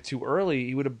him in there too early,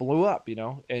 he would have blew up.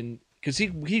 And because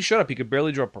he showed up, he could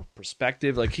barely draw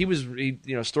perspective.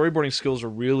 Storyboarding skills are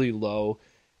really low.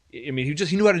 I mean,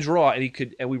 he knew how to draw, and he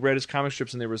could. And we read his comic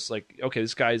strips, and there was okay,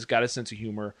 this guy's got a sense of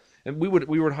humor. And we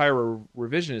would hire a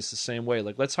revisionist the same way.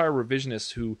 Let's hire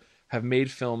revisionists who have made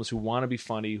films, who want to be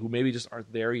funny, who maybe just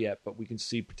aren't there yet, but we can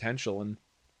see potential. And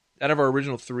out of our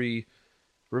original 3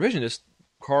 revisionists,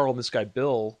 Carl and this guy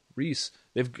Bill Reese,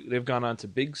 they've gone on to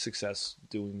big success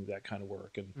doing that kind of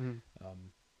work. And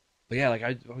but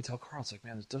I would tell Carl, it's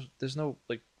man, there's no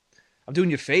I'm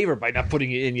doing you a favor by not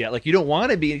putting it in yet. You don't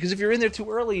want to be, because if you're in there too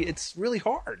early, it's really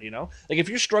hard. If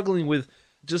you're struggling with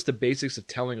just the basics of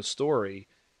telling a story.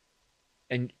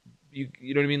 And you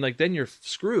know what I mean? Like then you're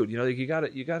screwed. You know, like you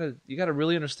gotta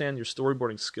really understand your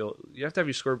storyboarding skill. You have to have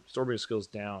your storyboarding skills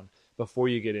down before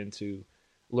you get into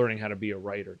learning how to be a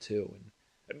writer too. And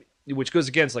I mean, which goes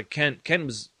against like Ken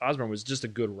Osborne was just a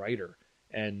good writer,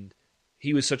 and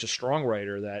he was such a strong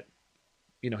writer that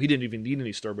he didn't even need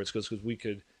any storyboard skills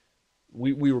because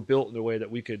we were built in a way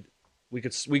that we could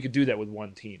do that with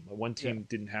one team. One team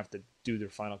didn't have to do their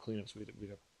final cleanups. We'd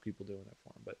have people doing that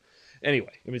for them. But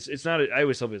anyway, I mean, it's not. I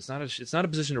always tell people it's not a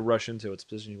position to rush into. It's a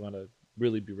position you want to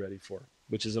really be ready for,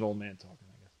 which is an old man talking,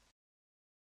 I guess.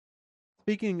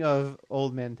 Speaking of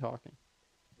old men talking,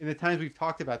 in the times we've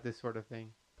talked about this sort of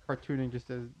thing, cartooning,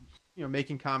 just as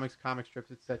making comics, comic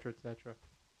strips, etc., etc.,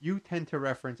 you tend to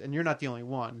reference, and you're not the only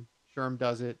one. Sherm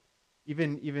does it.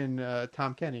 Even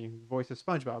Tom Kenny, voice of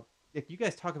SpongeBob. If you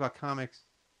guys talk about comics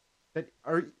that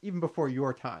are even before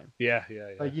your time. Yeah.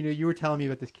 Like, you were telling me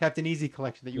about this Captain Easy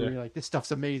collection that you were like, this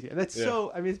stuff's amazing. And that's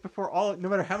so, I mean, it's before no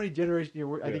matter how many generations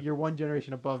I think you're one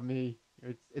generation above me.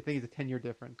 I think it's a 10-year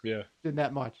difference. Yeah. Isn't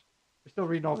that much. We're still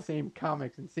reading all the same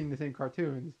comics and seeing the same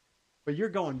cartoons, but you're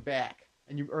going back.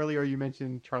 And earlier you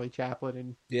mentioned Charlie Chaplin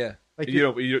and like you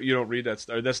don't read that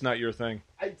stuff. That's not your thing.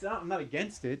 I'm not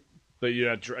against it, but you're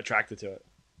not attracted to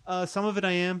it. Some of it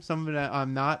I am, some of it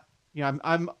I'm not.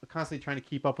 I'm constantly trying to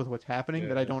keep up with what's happening,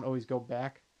 but I don't always go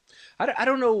back. I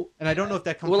don't know, and I don't know if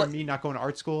that comes from me not going to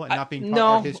art school and not being taught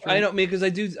art history. I don't mean because I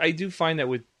do find that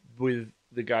with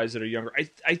the guys that are younger,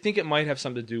 I think it might have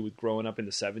something to do with growing up in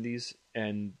the 70s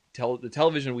and the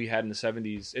television we had in the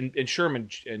 70s, and Sherman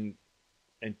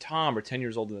and Tom are 10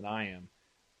 years older than I am,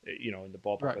 in the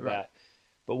ballpark of that.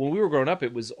 But when we were growing up,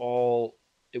 it was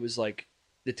like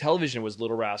the television was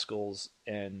Little Rascals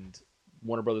and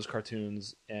Warner Brothers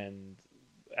cartoons and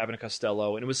Abbott and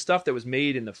Costello, and it was stuff that was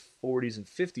made in the 40s and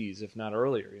 50s, if not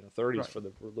earlier, 30s for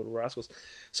Little Rascals.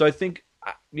 So I think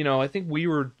we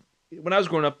were, when I was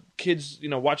growing up, kids,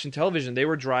 watching television, they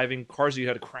were driving cars that you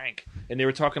had to crank, and they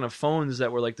were talking on phones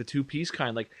that were like the 2-piece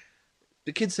kind. Like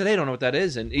the kids today don't know what that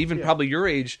is, and even probably your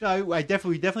age. No, we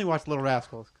definitely watched Little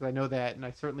Rascals because I know that, and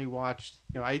I certainly watched.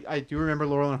 I do remember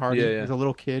Laurel and Hardy as a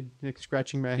little kid,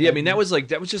 scratching my head. Yeah, I mean that was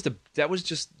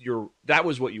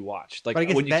what you watched, like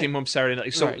when you came home Saturday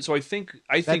night. So I think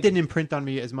that didn't imprint on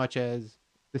me as much as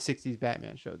the '60s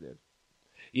Batman show did.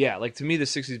 Yeah, like to me the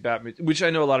 '60s Batman, which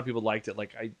I know a lot of people liked it.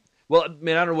 Like I don't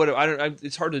know what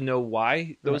it's hard to know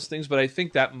why those things, but I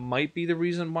think that might be the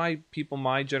reason why people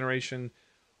my generation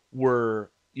were,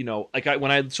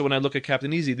 when I look at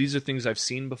Captain Easy, these are things I've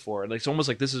seen before, and like it's almost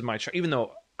like this is my even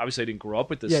though obviously I didn't grow up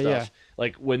with this stuff.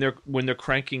 Like when they're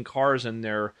cranking cars and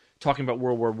they're talking about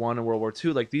World War I and World War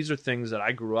II, like these are things that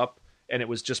I grew up, and it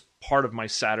was just part of my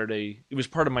Saturday. It was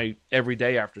part of my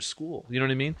everyday after school. You know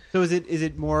what I mean? So is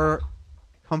it more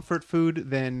comfort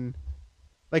food than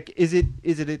like is it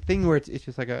a thing where it's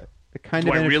just like a kind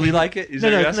of? Do I really like it? No,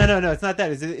 it's not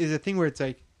that. Is it a thing where it's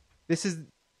like this is.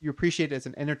 You appreciate it as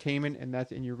an entertainment,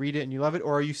 and you read it and you love it,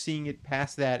 or are you seeing it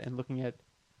past that and looking at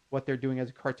what they're doing as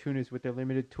a cartoonist with their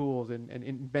limited tools and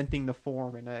inventing the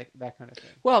form and that kind of thing?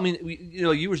 Well, I mean,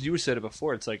 you said it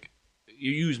before. It's like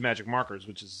you use magic markers,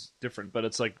 which is different, but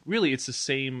it's like really it's the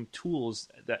same tools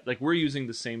that like we're using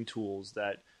the same tools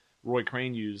that Roy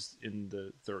Crane used in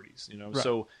the 30s.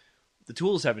 So the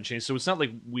tools haven't changed. So it's not like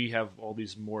we have all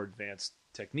these more advanced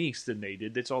techniques than they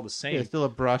did. It's all the same. Yeah, still a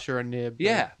brush or a nib.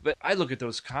 Yeah, but I look at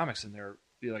those comics and they're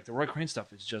like the Roy Crane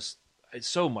stuff is just it's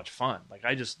so much fun. Like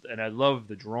I love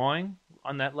the drawing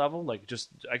on that level. Like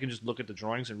I can just look at the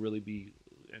drawings and really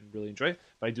enjoy it.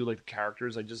 But I do like the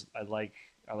characters. I like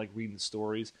reading the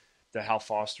stories, the Hal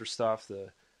Foster stuff,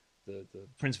 the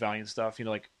Prince Valiant stuff.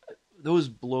 Like those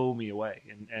blow me away.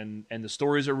 And the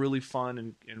stories are really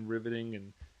fun and riveting.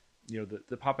 And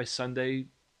the Popeye Sunday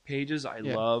pages I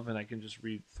love, and I can just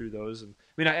read through those. And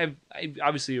I mean, I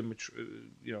obviously am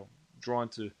drawn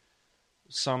to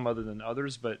some other than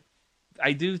others, but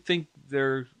I do think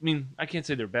they're. I mean, I can't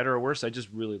say they're better or worse. I just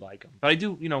really like them. But I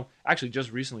do, actually,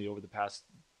 just recently over the past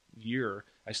year,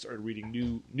 I started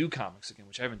reading new comics again,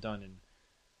 which I haven't done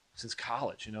since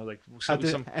college. And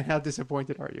how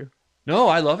disappointed are you? No,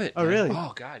 I love it. Oh, really?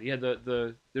 Oh, God, yeah.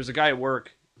 There's a guy at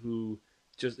work who.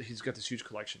 He's got this huge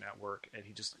collection at work, and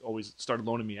he just always started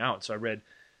loaning me out. So I read,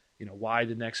 Why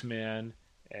the Next Man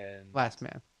and Last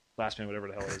Man, whatever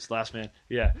the hell it is, Last Man.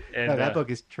 Yeah, and that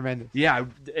book is tremendous. Yeah,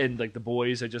 and like The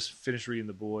Boys, I just finished reading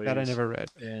The Boys. That I never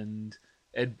read. And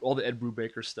all the Ed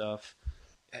Brubaker stuff.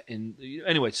 And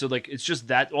anyway, so like it's just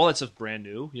that all that stuff's brand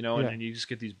new, and you just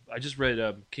get these. I just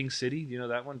read King City,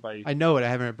 that one by. I know it. I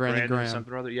haven't read Brandon Graham.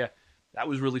 Something or other. Yeah, that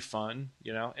was really fun,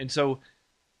 and so.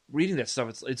 reading that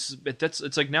stuff,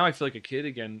 it's like now I feel like a kid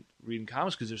again reading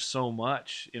comics because there's so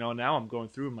much. Now I'm going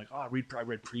through. I'm like, I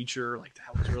read Preacher. Like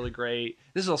that was really great.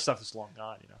 This is all stuff that's long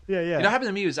gone. Yeah. What happened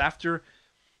to me was after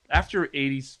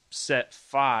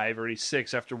 85 or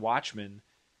 86, after Watchmen,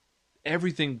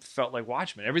 everything felt like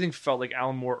Watchmen. Everything felt like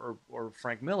Alan Moore or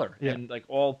Frank Miller. Yeah. And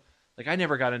I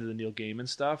never got into the Neil Gaiman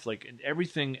stuff. And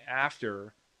everything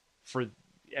after, for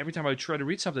every time I would try to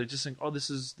read something, I just think, oh, this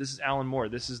is Alan Moore.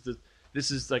 This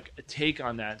is like a take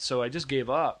on that. So I just gave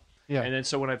up. Yeah. And then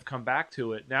so when I've come back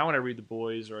to it, now when I read The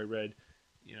Boys or I read,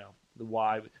 The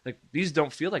Why, these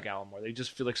don't feel like Alan Moore. They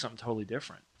just feel like something totally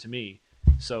different to me.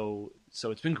 So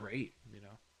it's been great,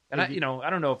 And I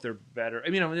don't know if they're better.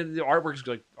 The artwork is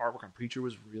like artwork on Preacher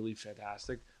was really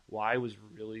fantastic. Why was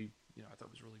really, I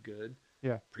thought was really good.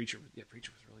 Yeah. Preacher was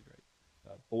really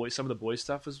great. Some of the Boys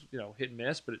stuff was, hit and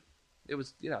miss, but it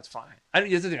was, it's fine. I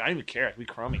don't even care. It could be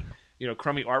crummy.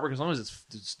 Crummy artwork as long as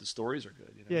the stories are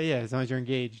good. Yeah. As long as you're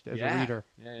engaged as a reader.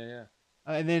 Yeah.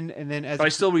 And then but I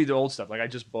still read the old stuff. Like I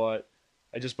just bought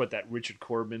that Richard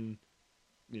Corbin,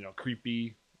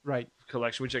 creepy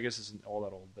collection, which I guess isn't all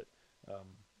that old, but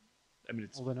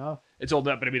it's old enough. It's old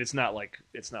enough, but it's not like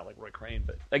Roy Crane.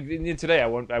 But today I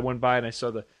went by and I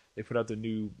saw they put out the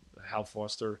new Hal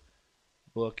Foster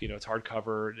book. It's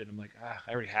hardcover, and I'm like,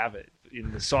 I already have it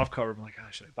in the soft cover. I'm like,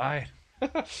 should I buy it?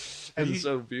 It's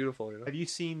so beautiful. Have you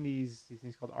seen these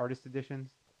things called artist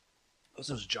editions?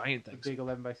 Those giant things. The big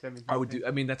 11 by 17. I would do.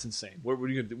 That's insane. Where are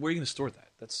you gonna store that?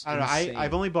 That's I don't know.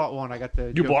 I've only bought one. I got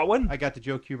the. You bought one? I got the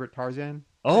Joe Kubert Tarzan.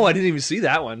 Oh, I didn't even see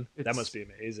that one. That must be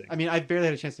amazing. I barely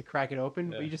had a chance to crack it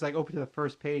open, but you just open to the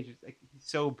first page. It's like he's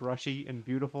so brushy and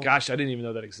beautiful. Gosh, I didn't even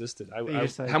know that existed.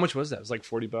 How much was that? It was like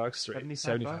 $40 or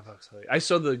 $75. I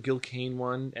saw the Gil Kane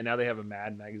one, and now they have a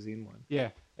Mad magazine one. Yeah.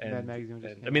 And, Mad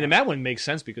magazine. The Mad one makes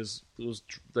sense because it was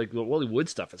like the Wally Wood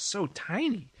stuff is so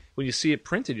tiny. When you see it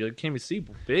printed, you can't even see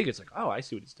big. It's like, oh, I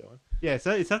see what he's doing. Yeah,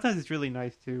 so sometimes it's really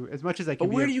nice too. As much as I can.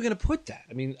 But where are you going to put that?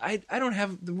 I don't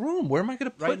have the room. Where am I going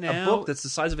to put a book that's the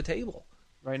size of a table?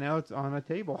 Right now, it's on a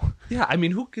table. Yeah,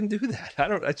 who can do that?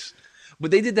 But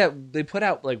they did that. They put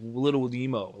out like Little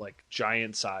Nemo, like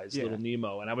giant size Little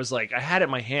Nemo, and I was like, I had it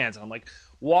in my hands, and I'm like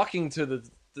walking to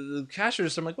the cash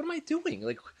register. I'm like, what am I doing?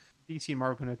 Like DC and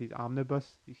Marvel put out these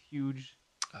omnibus, these huge.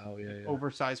 Oh yeah.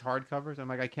 Oversized hardcovers. I'm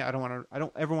like, I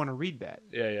don't ever want to read that.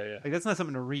 Yeah. Like that's not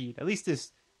something to read. At least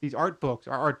these art books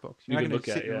are art books. You're not going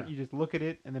to sit. You just look at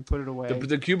it and then put it away.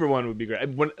 The Kubert one would be great.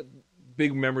 One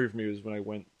big memory for me was when I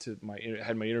went to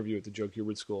had my interview at the Joe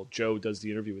Kubert School. Joe does the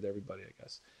interview with everybody, I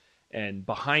guess. And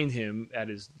behind him at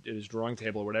his drawing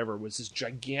table or whatever was this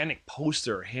gigantic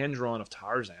poster, hand drawn, of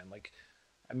Tarzan.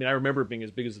 I remember it being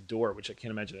as big as the door, which I can't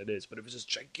imagine it is, but it was this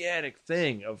gigantic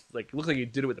thing of it looked like he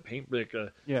did it with a paint, like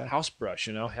a house brush,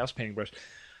 house painting brush.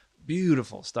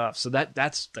 Beautiful stuff. So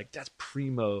that's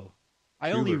primo.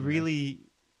 I only really,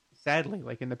 sadly,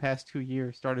 in the past 2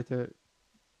 years, started to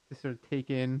sort of take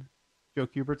in Joe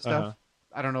Kubert stuff. Uh-huh.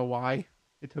 I don't know why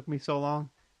it took me so long,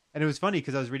 and it was funny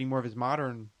because I was reading more of his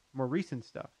more recent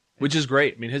stuff. Which is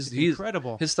great. He's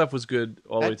incredible. His stuff was good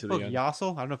all the way to the end.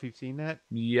 Yassel, I don't know if you've seen that.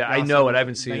 Yeah, Yassel, I know it. I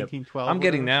haven't seen it. I'm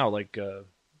getting now the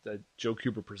Joe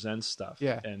Kubert Presents stuff.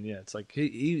 Yeah, and it's like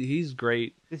he's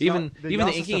great. The even the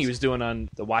inking he was doing on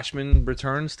the Watchmen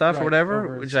Return stuff or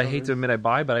whatever, which I hate to admit I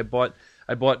buy, but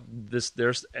I bought this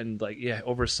and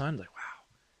over Sun, wow.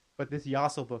 But this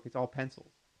Yassel book, it's all pencils.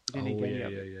 Yeah.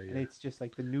 And it's just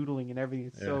like the noodling and everything.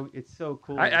 It's so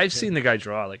cool. I've seen the guy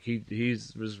draw. He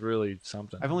was really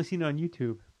something. I've only seen it on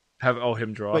YouTube.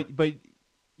 Him draw. But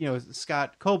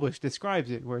Scott Kolbush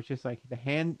describes it where it's just like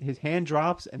his hand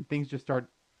drops and things just start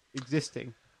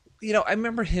existing. I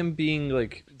remember him being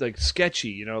like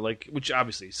sketchy, which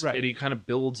obviously and he kind of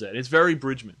builds it. It's very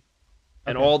Bridgman.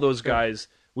 And all those guys,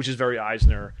 which is very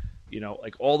Eisner,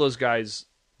 all those guys,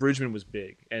 Bridgman was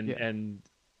big. And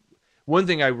one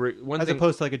thing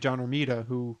opposed to a John Romita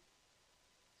who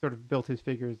sort of built his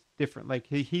figures different.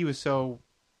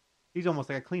 He's almost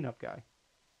like a cleanup guy.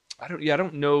 I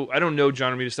don't know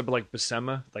John Romita stuff, but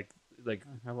Buscema,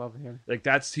 I love him.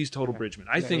 He's total Bridgman.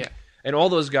 I think, and all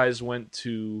those guys went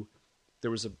to.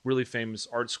 There was a really famous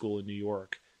art school in New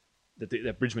York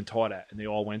that Bridgman taught at, and they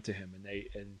all went to him.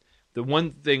 And the one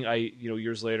thing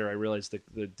years later I realized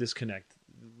the disconnect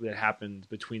that happened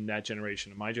between that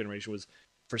generation and my generation was,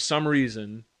 for some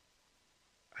reason,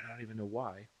 I don't even know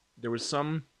why, there was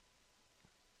some.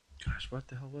 Gosh, what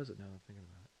the hell was it? Now I'm thinking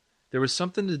about it. There was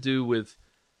something to do with.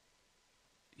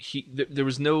 There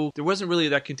wasn't really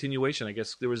that continuation. I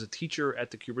guess there was a teacher at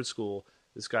the Kubert School,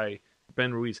 this guy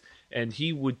Ben Ruiz, and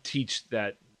he would teach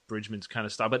that Bridgman's kind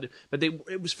of style. But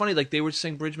it was funny. They were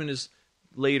saying Bridgman is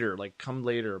later,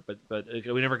 but like,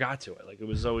 we never got to it. Like it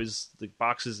was always like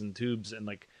boxes and tubes and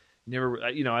like never.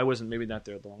 I wasn't maybe not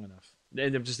there long enough.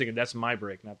 And I'm just thinking that's my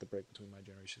break, not the break between my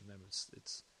generation and them.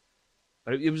 It's.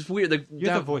 But it was weird. Like,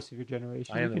 You're the voice of your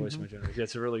generation. I am the voice of my generation. Yeah,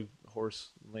 it's a really hoarse,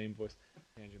 lame voice.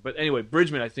 But anyway,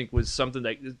 Bridgman, I think, was something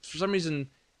that for some reason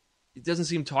it doesn't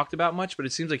seem talked about much, but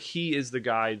it seems like he is the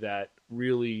guy that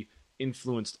really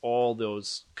influenced all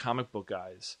those comic book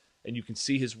guys. And you can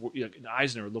see his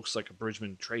Eisner looks like a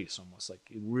Bridgman trace almost. Like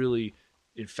it really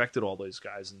infected all those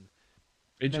guys. And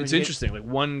it's interesting. Like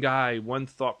one guy, one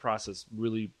thought process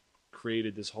really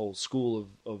created this whole school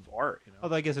of art.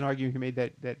 Although I guess an argument he made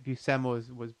that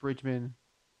Buscema was Bridgman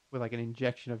with like an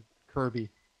injection of Kirby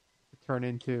to turn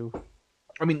into.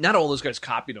 I mean, not all those guys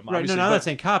copied him. Right? No, I'm not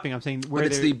saying copying. I'm saying where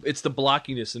it's the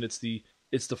blockiness and it's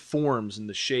the forms and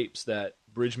the shapes that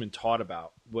Bridgman taught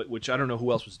about. Which I don't know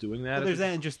who else was doing that. Well, there's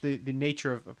that and just the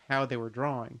nature of how they were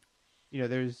drawing.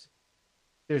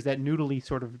 There's that noodly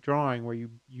sort of drawing where you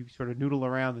sort of noodle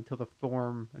around until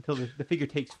the figure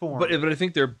takes form. But I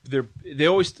think they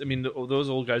always. I mean, those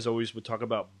old guys always would talk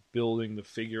about building the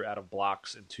figure out of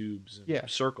blocks and tubes and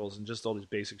circles and just all these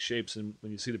basic shapes. And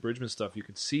when you see the Bridgman stuff, you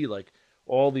can see like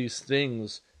all these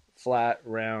things flat,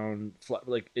 round, flat,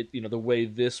 like it. The way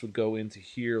this would go into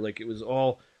here, like it was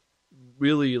all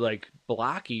really like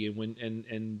blocky,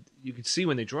 and you could see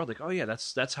when they draw, like, oh yeah,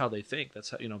 that's how they think.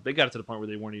 That's how they got it to the point where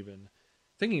they weren't even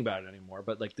thinking about it anymore.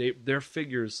 But like their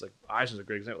figures, like Eisner's a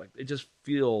great example. Like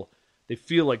they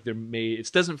feel like they're made.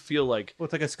 It doesn't feel like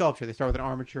it's like a sculpture. They start with an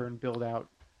armature and build out.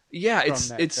 Yeah,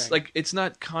 it's like it's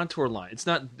not contour line. It's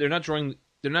not. They're not drawing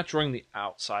the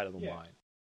outside of the line.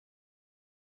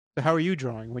 So how are you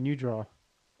drawing when you draw?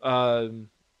 I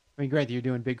mean, granted, you're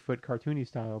doing Bigfoot cartoony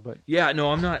style, but yeah,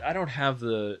 no, I'm not. I don't have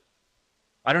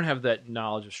that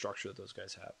knowledge of structure that those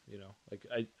guys have. Like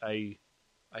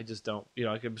I just don't.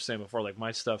 Like I was saying before, like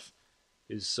my stuff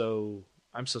is so.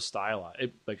 I'm so stylized.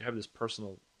 Like I have this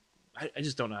personal. I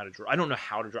just don't know how to draw. I don't know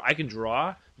how to draw. I can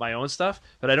draw my own stuff,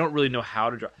 but I don't really know how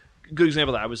to draw. Good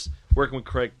example of that. I was working with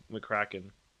Craig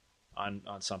McCracken on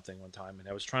something one time, and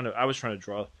I was trying to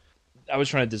draw. I was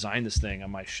trying to design this thing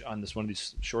on this one of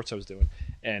these shorts I was doing,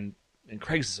 and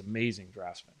Craig's this amazing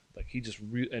draftsman. Like he just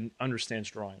and understands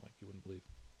drawing like you wouldn't believe.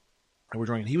 And we're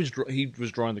drawing, and he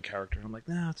was drawing the character, and I'm like,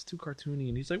 nah, it's too cartoony.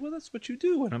 And he's like, well, that's what you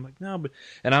do. And I'm like, no,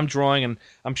 and I'm drawing, and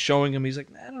I'm showing him. He's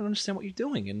like, nah, I don't understand what you're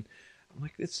doing. And I'm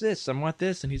like, it's this. I want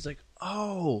this. And he's like,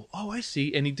 oh, I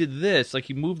see. And he did this. Like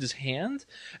he moved his hand,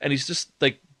 and he's just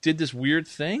like did this weird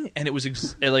thing, and it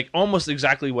was like almost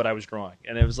exactly what I was drawing.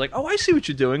 And it was like, oh, I see what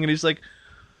you're doing. And he's like,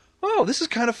 oh, this is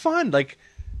kind of fun. Like,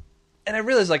 and I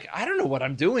realized like I don't know what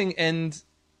I'm doing, and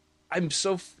I'm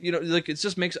so like it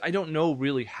just makes I don't know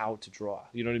really how to draw.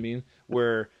 You know what I mean?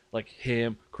 Where like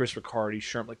him, Chris Riccardi,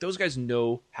 Sherm, like those guys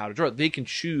know how to draw. They can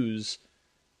choose.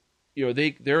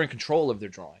 They're in control of their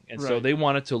drawing, and so they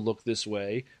want it to look this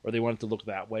way, or they want it to look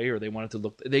that way, or they want it to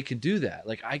look. They can do that.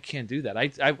 Like I can't do that. I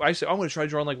said I'm going to try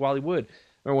drawing like Wally Wood.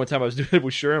 Remember one time I was doing it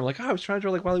with Sherm. I'm like, I was trying to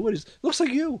draw like Wally Wood. It looks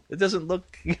like you. It doesn't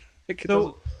look. This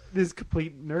is a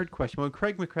complete nerd question. When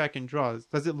Craig McCracken draws,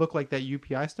 does it look like that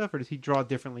UPI stuff, or does he draw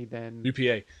differently than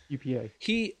UPA?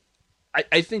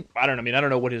 I think I don't know. I mean, I don't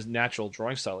know what his natural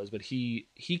drawing style is, but he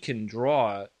can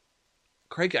draw.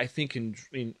 Craig, I think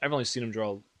I've only seen him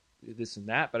draw this and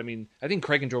that, but I mean, I think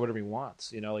Craig can draw whatever he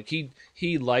wants. Like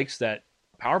he likes that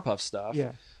Powerpuff stuff.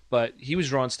 Yeah. But he was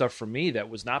drawing stuff for me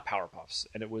that was not Powerpuffs,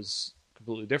 and it was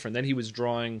completely different. Then he was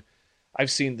drawing.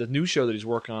 I've seen the new show that he's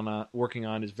working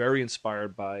on is very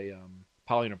inspired by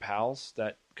Polly and her Pals.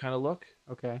 That kind of look.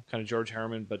 Okay. Kind of George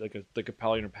Herman, but like a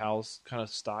Polly and her Pals kind of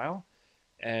style.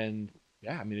 And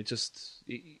yeah, I mean,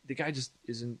 the guy just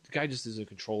is in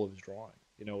control of his drawing.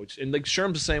 And like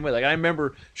Sherm's the same way. Like I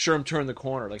remember Sherm turned the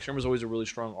corner. Like Sherm was always a really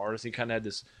strong artist. He kind of had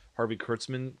this Harvey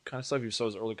Kurtzman kind of stuff. You saw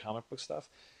his early comic book stuff,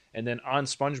 and then on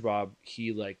SpongeBob,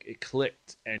 he like it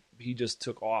clicked and he just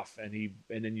took off. And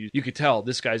then you could tell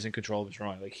this guy's in control of his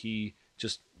drawing. Like he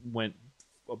just went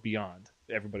beyond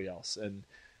everybody else. And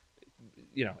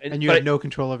and you had no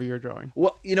control over your drawing.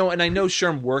 Well, and I know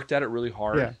Sherm worked at it really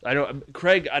hard. Yeah.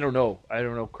 Craig. I don't know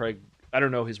Craig. I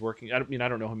don't know his working. I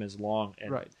don't know him as long. And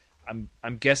right.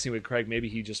 I'm guessing with Craig, maybe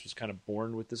he just was kind of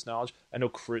born with this knowledge. I know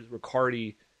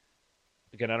Riccardi.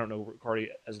 Again, I don't know Riccardi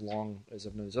as long as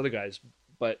I've known these other guys,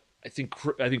 but I think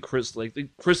Chris, I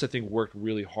think worked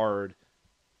really hard.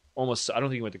 Almost, I don't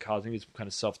think he went to college. I think he's kind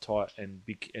of self-taught and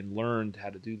learned how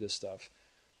to do this stuff.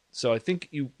 So I think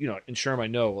in Sherm, I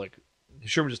know, like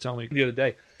Sherm was just telling me the other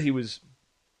day, Sherm's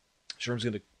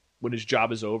going to when his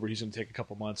job is over, he's going to take a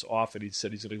couple months off, and he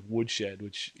said he's going to woodshed,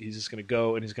 which he's just going to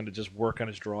go and he's going to just work on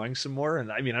his drawing some more.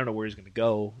 And I mean, I don't know where he's going to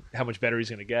go, how much better he's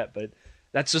going to get, but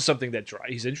that's just something that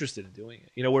he's interested in doing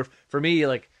it. You know, where for me,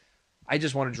 like, I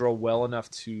just want to draw well enough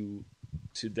to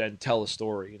then tell a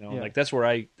story. You know, like that's where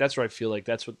I feel like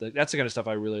that's the kind of stuff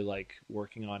I really like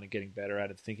working on and getting better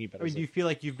at and thinking about. I mean, do you feel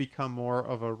like you've become more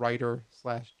of a writer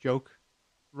 / joke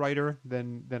writer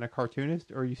than a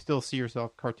cartoonist, or you still see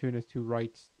yourself cartoonist who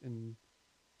writes and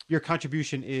your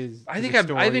contribution is? I think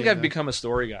I've become a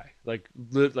story guy, like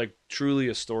truly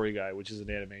a story guy, which is an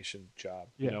animation job.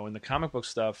 Yeah. You know, in the comic book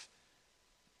stuff,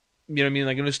 you know what I mean?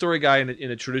 Like in a story guy in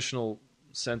a traditional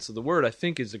sense of the word, I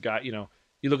think is a guy, you know,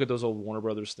 you look at those old Warner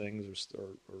Brothers things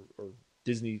or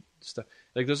Disney stuff,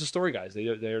 like those are story guys.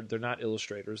 They're not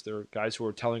illustrators. They're guys who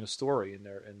are telling a story and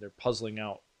they're puzzling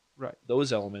out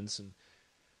those elements and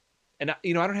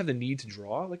you know, I don't have the need to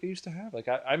draw like I used to have. Like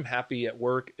I'm happy at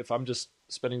work if I'm just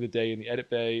spending the day in the edit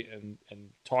bay and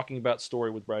talking about story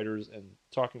with writers and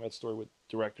talking about story with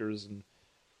directors and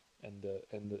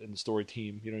the story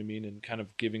team. You know what I mean? And kind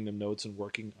of giving them notes and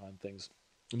working on things,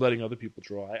 and letting other people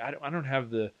draw. I don't have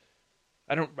the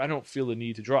I don't feel the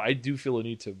need to draw. I do feel a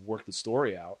need to work the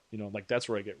story out. You know, like that's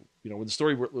where I get, you know, when the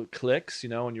story clicks, you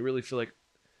know, and you really feel like,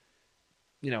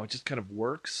 you know, it just kind of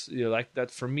works. You know, like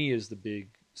that for me is the big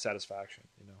satisfaction,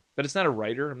 you know. But it's not a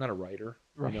writer. I'm not a writer.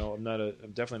 Right. You know,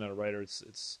 I'm definitely not a writer.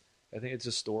 I think it's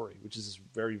a story, which is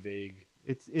very vague.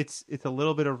 It's a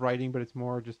little bit of writing, but it's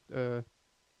more just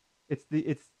it's the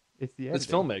editing. It's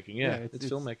filmmaking, yeah. It's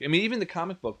filmmaking. I mean, even the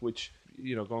comic book, which,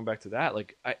 you know, going back to that,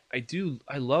 like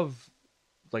I love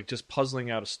like just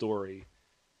puzzling out a story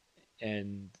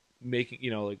and making,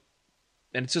 you know, like,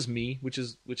 and it's just me, which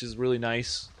is really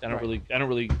nice. I don't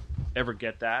really ever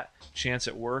get that chance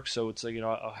at work. So it's like, you know,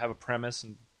 I'll have a premise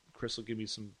and Chris will give me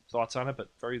some thoughts on it, but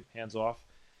very hands off.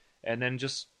 And then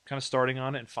just kind of starting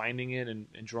on it and finding it and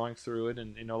drawing through it.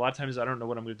 And, you know, a lot of times I don't know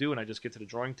what I'm going to do, and I just get to the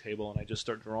drawing table and I just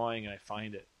start drawing and I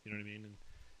find it. You know what I mean?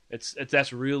 And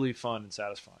that's really fun and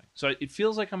satisfying. So it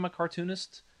feels like I'm a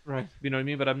cartoonist, right? You know what I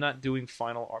mean? But I'm not doing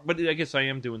final art. But I guess I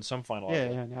am doing some final art.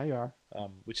 Yeah, now you are.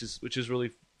 Which is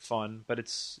really fun. But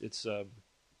it's just,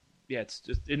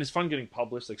 and it's fun getting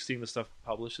published. Like seeing the stuff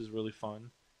published is really fun.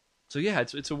 So yeah,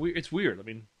 it's weird. I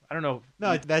mean, I don't know.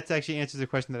 No, that actually answers the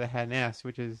question that I hadn't asked,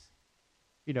 which is,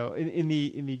 you know, in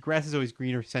the grass is always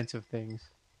greener sense of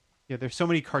things. You know, there's so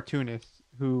many cartoonists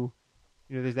who,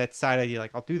 you know, there's that side idea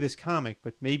like, I'll do this comic,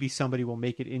 but maybe somebody will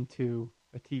make it into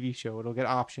a TV show. It'll get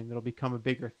optioned. It'll become a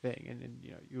bigger thing, and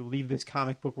you know, you leave this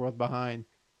comic book world behind.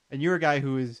 And you're a guy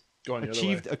who has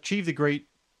achieved a great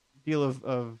deal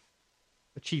of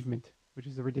achievement, which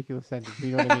is a ridiculous sentence.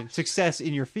 You know what I mean? Success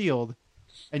in your field,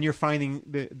 and you're finding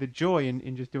the joy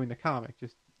in just doing the comic,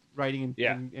 just writing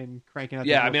and cranking out.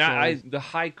 Yeah, I mean, the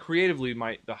high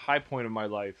point of my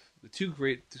life, the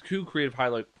two creative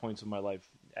highlight points of my life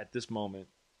at this moment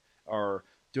are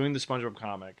doing the SpongeBob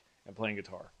comic and playing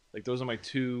guitar. Like those are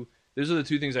the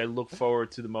two things I look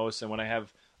forward to the most. And when I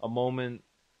have a moment,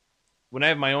 when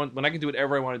I can do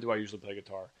whatever I want to do, I usually play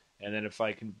guitar. And then if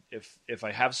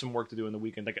I have some work to do in the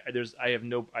weekend, like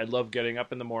I love getting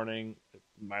up in the morning.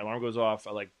 My alarm goes off.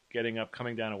 I like getting up,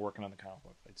 coming down, and working on the comic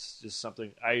book. It's just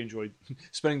something I enjoy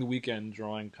spending the weekend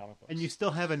drawing comic books. And you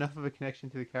still have enough of a connection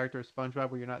to the character of SpongeBob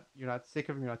where you're not sick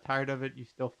of him, you're not tired of it. You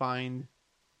still find,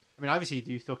 I mean, obviously,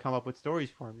 do you still come up with stories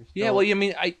for him? Yeah, well, I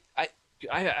mean, I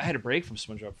had a break from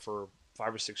SpongeBob for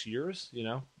 5 or 6 years, you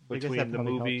know, between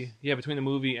the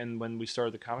movie and when we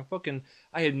started the comic book, and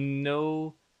I had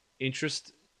no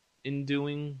interest in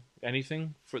doing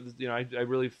anything for you know. I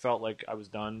really felt like I was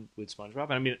done with SpongeBob.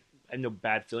 And I mean, I had no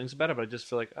bad feelings about it, but I just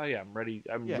feel like, oh yeah, I'm ready.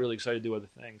 I'm really excited to do other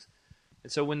things.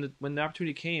 And so when the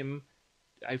opportunity came,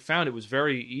 I found it was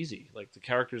very easy. Like the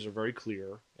characters are very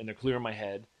clear, and they're clear in my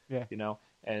head. Yeah, you know.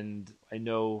 And I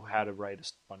know how to write a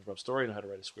SpongeBob story. I know how to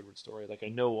write a Squidward story. Like I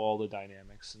know all the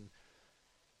dynamics, and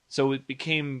so it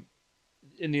became.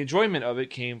 And the enjoyment of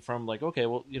it came from like, okay,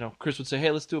 well, you know, Chris would say,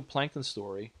 hey, let's do a Plankton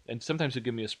story, and sometimes he'd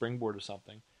give me a springboard or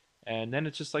something, and then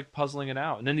it's just like puzzling it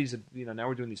out. And then these, you know, now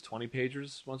we're doing these 20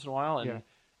 pagers once in a while, and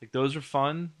like those are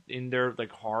fun, and they're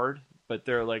like hard, but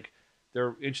they're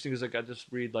interesting. Because like I just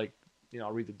read like, you know,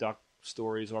 I'll read the Duck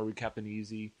stories, or I'll read Captain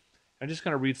Easy, I just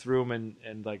kind of read through them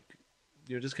and like,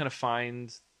 you know, just kind of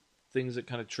find things that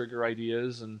kind of trigger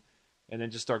ideas and then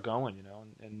just start going, you know,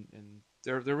 and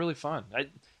they're really fun.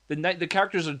 The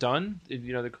characters are done,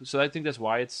 you know, so I think that's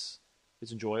why it's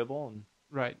enjoyable and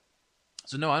right.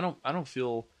 So no, I don't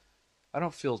feel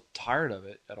tired of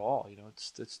it at all. You know,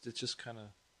 it's just kind of.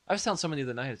 I was telling someone the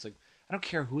other night, it's like I don't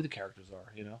care who the characters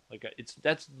are. You know, like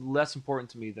that's less important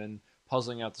to me than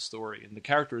puzzling out the story, and the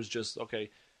character is just okay.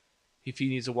 If he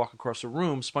needs to walk across a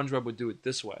room, SpongeBob would do it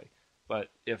this way. But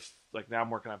if like now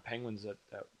I'm working on Penguins at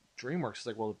DreamWorks, it's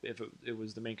like, well, if it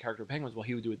was the main character of Penguins, well,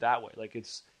 he would do it that way. Like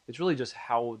it's really just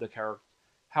how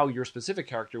how your specific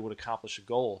character would accomplish a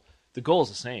goal. The goal is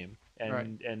the same,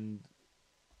 and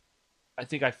I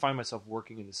think I find myself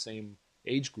working in the same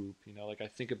age group. You know, like I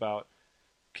think about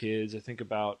kids, I think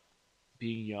about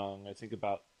being young, I think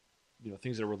about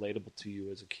things that are relatable to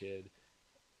you as a kid,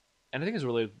 and I think it's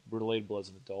relatable as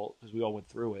an adult because we all went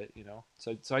through it.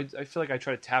 So I feel like I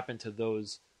try to tap into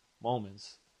those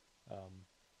moments.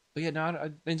 But yeah,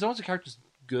 no, as long as the character's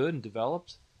good and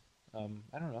developed,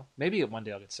 I don't know. Maybe one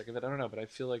day I'll get sick of it. I don't know, but I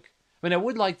feel like I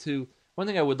would like to. One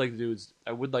thing I would like to do is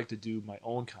I would like to do my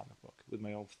own comic book with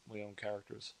my own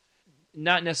characters,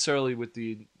 not necessarily with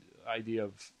the idea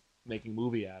of making a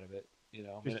movie out of it.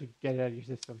 Just to get it out of your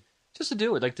system. Just to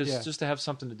do it, like just to have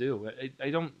something to do. I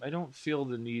don't feel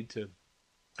the need to.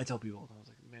 I tell people, I was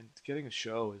like, man, getting a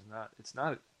show is not. It's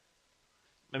not.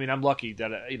 I mean, I'm lucky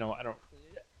that I don't.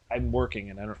 I'm working,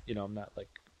 and I don't. I'm not like.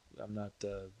 I'm not.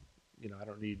 I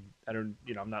don't need. I don't.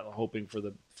 I'm not hoping for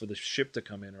the ship to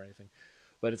come in or anything.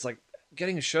 But it's like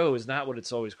getting a show is not what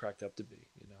it's always cracked up to be.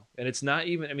 And it's not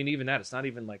even. I mean, even that. It's not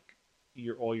even like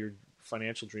all your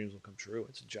financial dreams will come true.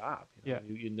 It's a job. Yeah.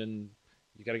 Then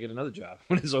you got to get another job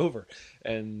when it's over,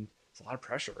 and it's a lot of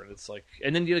pressure. And it's like,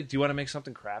 and then do you want to make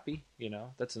something crappy?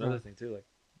 That's another thing too. Like,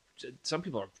 some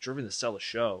people are driven to sell a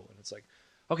show, and it's like,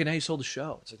 okay, now you sold a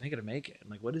show. It's like, I got to make it. I'm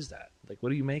like, what is that? Like,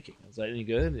 what are you making? Is that any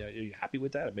good? Are you happy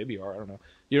with that? Maybe you are. I don't know.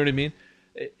 You know what I mean?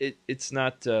 It's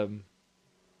not. I don't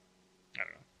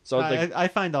know. So I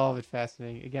find all of it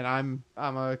fascinating. Again, I'm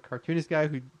a cartoonist guy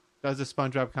who does the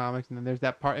SpongeBob comics, and then there's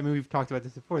that part. I mean, we've talked about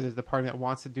this before. There's the part that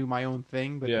wants to do my own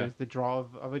thing, but there's the draw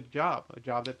of a job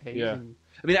that pays. Yeah. And...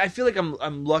 I mean, I feel like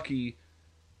I'm lucky.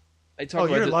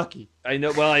 You're lucky. I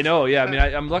know. Well, I know. Yeah. I mean,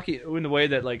 I'm lucky in the way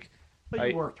that like. But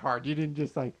you worked hard. You didn't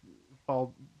just like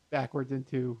fall backwards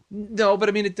into. No, but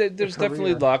I mean, there's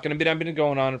definitely luck, and I mean,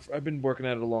 I've been working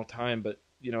at it a long time, but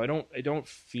I don't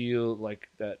feel like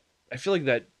that. I feel like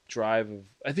that drive of,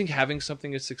 I think having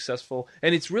something is successful,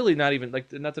 and it's really not even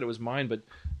like, not that it was mine, but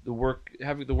the work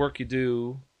you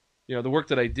do, the work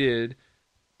that I did,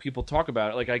 people talk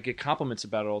about it, like I get compliments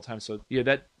about it all the time. So yeah,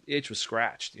 that itch was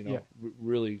scratched,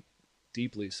 really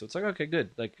deeply. So it's like, okay, good.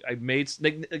 Like I made,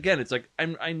 like, again, it's like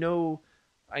I know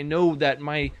that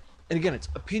and again, it's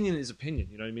opinion is opinion.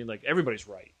 You know what I mean? Like everybody's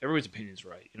right. Everybody's opinion is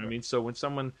right. You know what I mean? So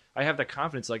when I have that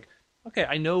confidence, like, okay,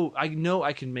 I know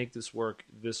I can make this work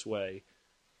this way.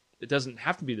 It doesn't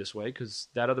have to be this way because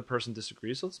that other person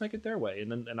disagrees. So let's make it their way,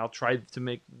 and I'll try to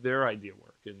make their idea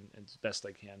work and as best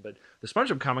I can. But the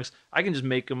SpongeBob comics, I can just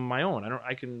make them my own.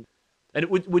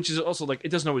 Which is also like, it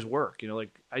doesn't always work. Like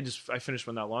I finished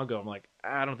one not long ago. I'm like,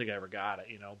 I don't think I ever got it.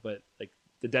 But like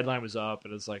the deadline was up,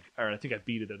 and it's like, all right, I think I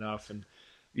beat it enough, and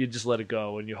you just let it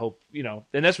go, and you hope,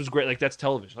 and that's what's great. Like that's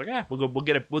television. Like, we'll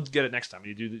get it next time.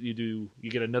 You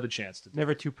get another chance to do.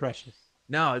 Never too precious.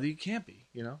 No, you can't be.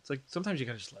 It's like sometimes you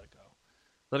gotta just let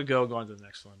it go, go on to the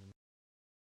next one.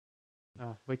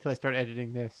 Wait till I start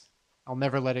editing this. I'll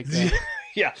never let it go.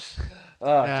 Yeah.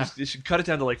 You should cut it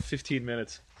down to like 15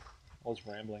 minutes. All this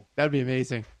rambling. That'd be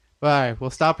amazing. All right,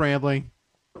 we'll stop rambling.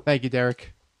 Thank you,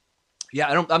 Derek.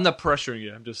 Yeah, I'm not pressuring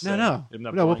you. I'm just no.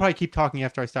 We'll probably keep talking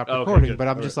after I stop recording. Okay, but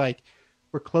I'm all just right. Like,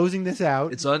 we're closing this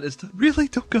out. It's done. Really,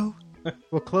 don't go.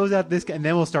 We'll close out this, and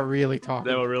then we'll start really talking.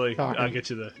 Then we'll really. I'll get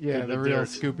you the real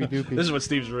Scoopy Doopy. This is what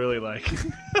Steve's really like.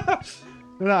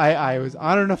 No, I was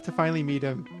honored enough to finally meet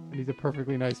him, and he's a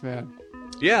perfectly nice man.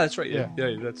 Yeah, that's right. Yeah.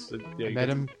 I met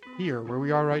him here, where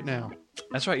we are right now.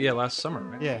 That's right. Yeah, last summer.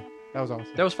 Right? Yeah, that was awesome.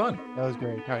 That was fun. That was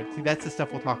great. All right, see, that's the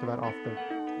stuff we'll talk about off the.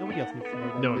 Nobody else needs to know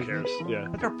that. No one cares. Yeah,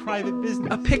 that's our private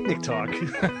business. A picnic talk.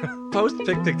 Post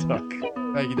picnic talk.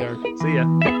 Thank you, Derek. See ya.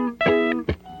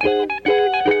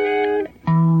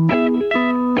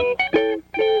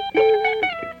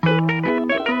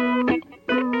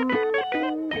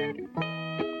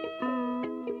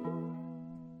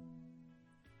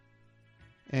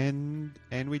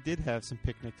 And we did have some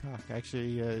picnic talk.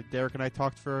 Actually, Derek and I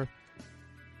talked for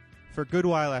a good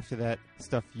while after that.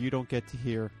 Stuff you don't get to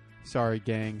hear. Sorry,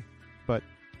 gang. But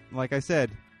like I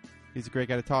said, he's a great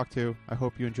guy to talk to. I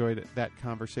hope you enjoyed that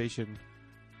conversation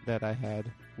that I had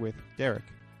with Derek.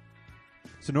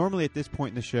 So normally at this point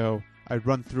in the show, I'd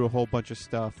run through a whole bunch of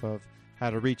stuff of how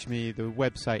to reach me, the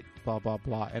website, blah, blah,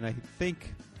 blah. And I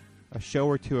think a show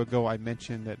or two ago I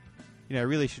mentioned that I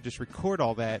really should just record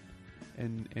all that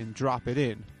and drop it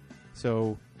in.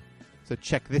 So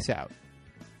check this out.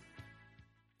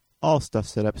 All Stuff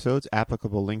Said episodes,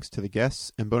 applicable links to the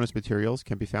guests, and bonus materials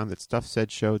can be found at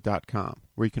StuffSaidShow.com,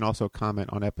 where you can also comment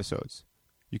on episodes.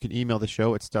 You can email the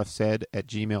show at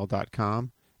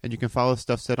StuffSaid@gmail.com, and you can follow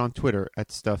Stuff Said on Twitter at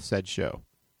StuffSaidShow.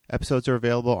 Episodes are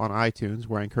available on iTunes,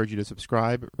 where I encourage you to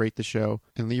subscribe, rate the show,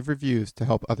 and leave reviews to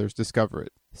help others discover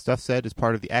it. Stuff Said is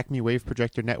part of the Acme Wave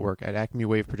Projector Network at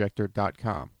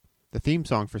acmewaveprojector.com. The theme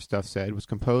song for Stuff Said was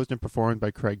composed and performed by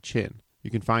Craig Chin.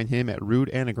 You can find him at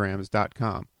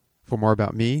rudeanagrams.com. For more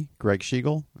about me, Greg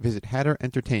Schiegel, visit Hatter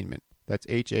Entertainment. That's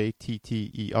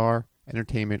HATTER,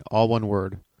 entertainment, all one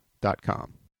word,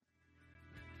 .com.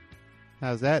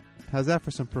 How's that? How's that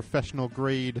for some professional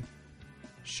grade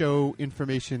show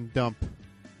information dump?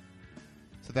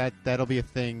 So that'll be a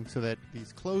thing, so that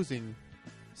these closing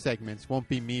segments won't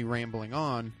be me rambling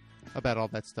on about all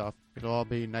that stuff. It'll all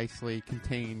be nicely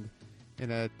contained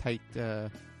in a tight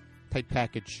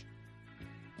package.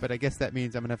 But I guess that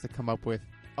means I'm going to have to come up with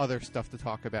other stuff to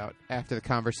talk about after the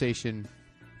conversation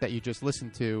that you just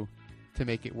listened to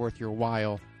make it worth your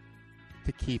while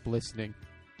to keep listening.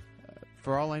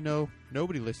 For all I know,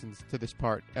 nobody listens to this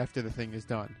part after the thing is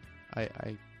done.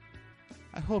 I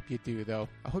hope you do, though.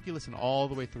 I hope you listen all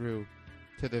the way through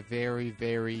to the very,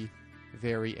 very,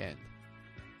 very end.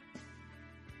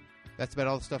 That's about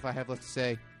all the stuff I have left to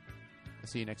say. I'll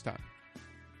see you next time.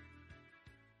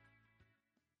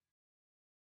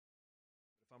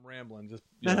 I'm rambling, just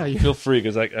feel free,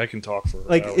 because I can talk for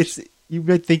like hours. It's you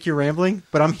might think you're rambling,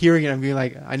 but I'm hearing it. I'm being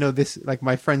like, I know this. Like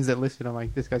my friends that listen, I'm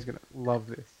like, this guy's gonna love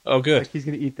this. Oh, good. Like he's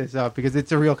gonna eat this up because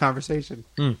it's a real conversation.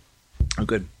 Oh,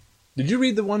 good. Did you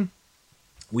read the one?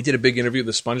 We did a big interview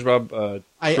with the SpongeBob.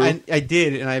 I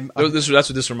did, and that's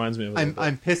what this reminds me of.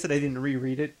 I'm pissed that I didn't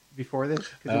reread it before this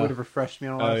because it would have refreshed me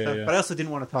on a lot of stuff. Yeah. But I also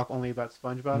didn't want to talk only about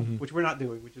SpongeBob, which we're not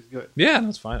doing, which is good. Yeah,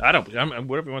 that's fine. I'm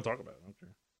whatever you want to talk about.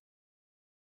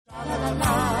 I don't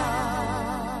care.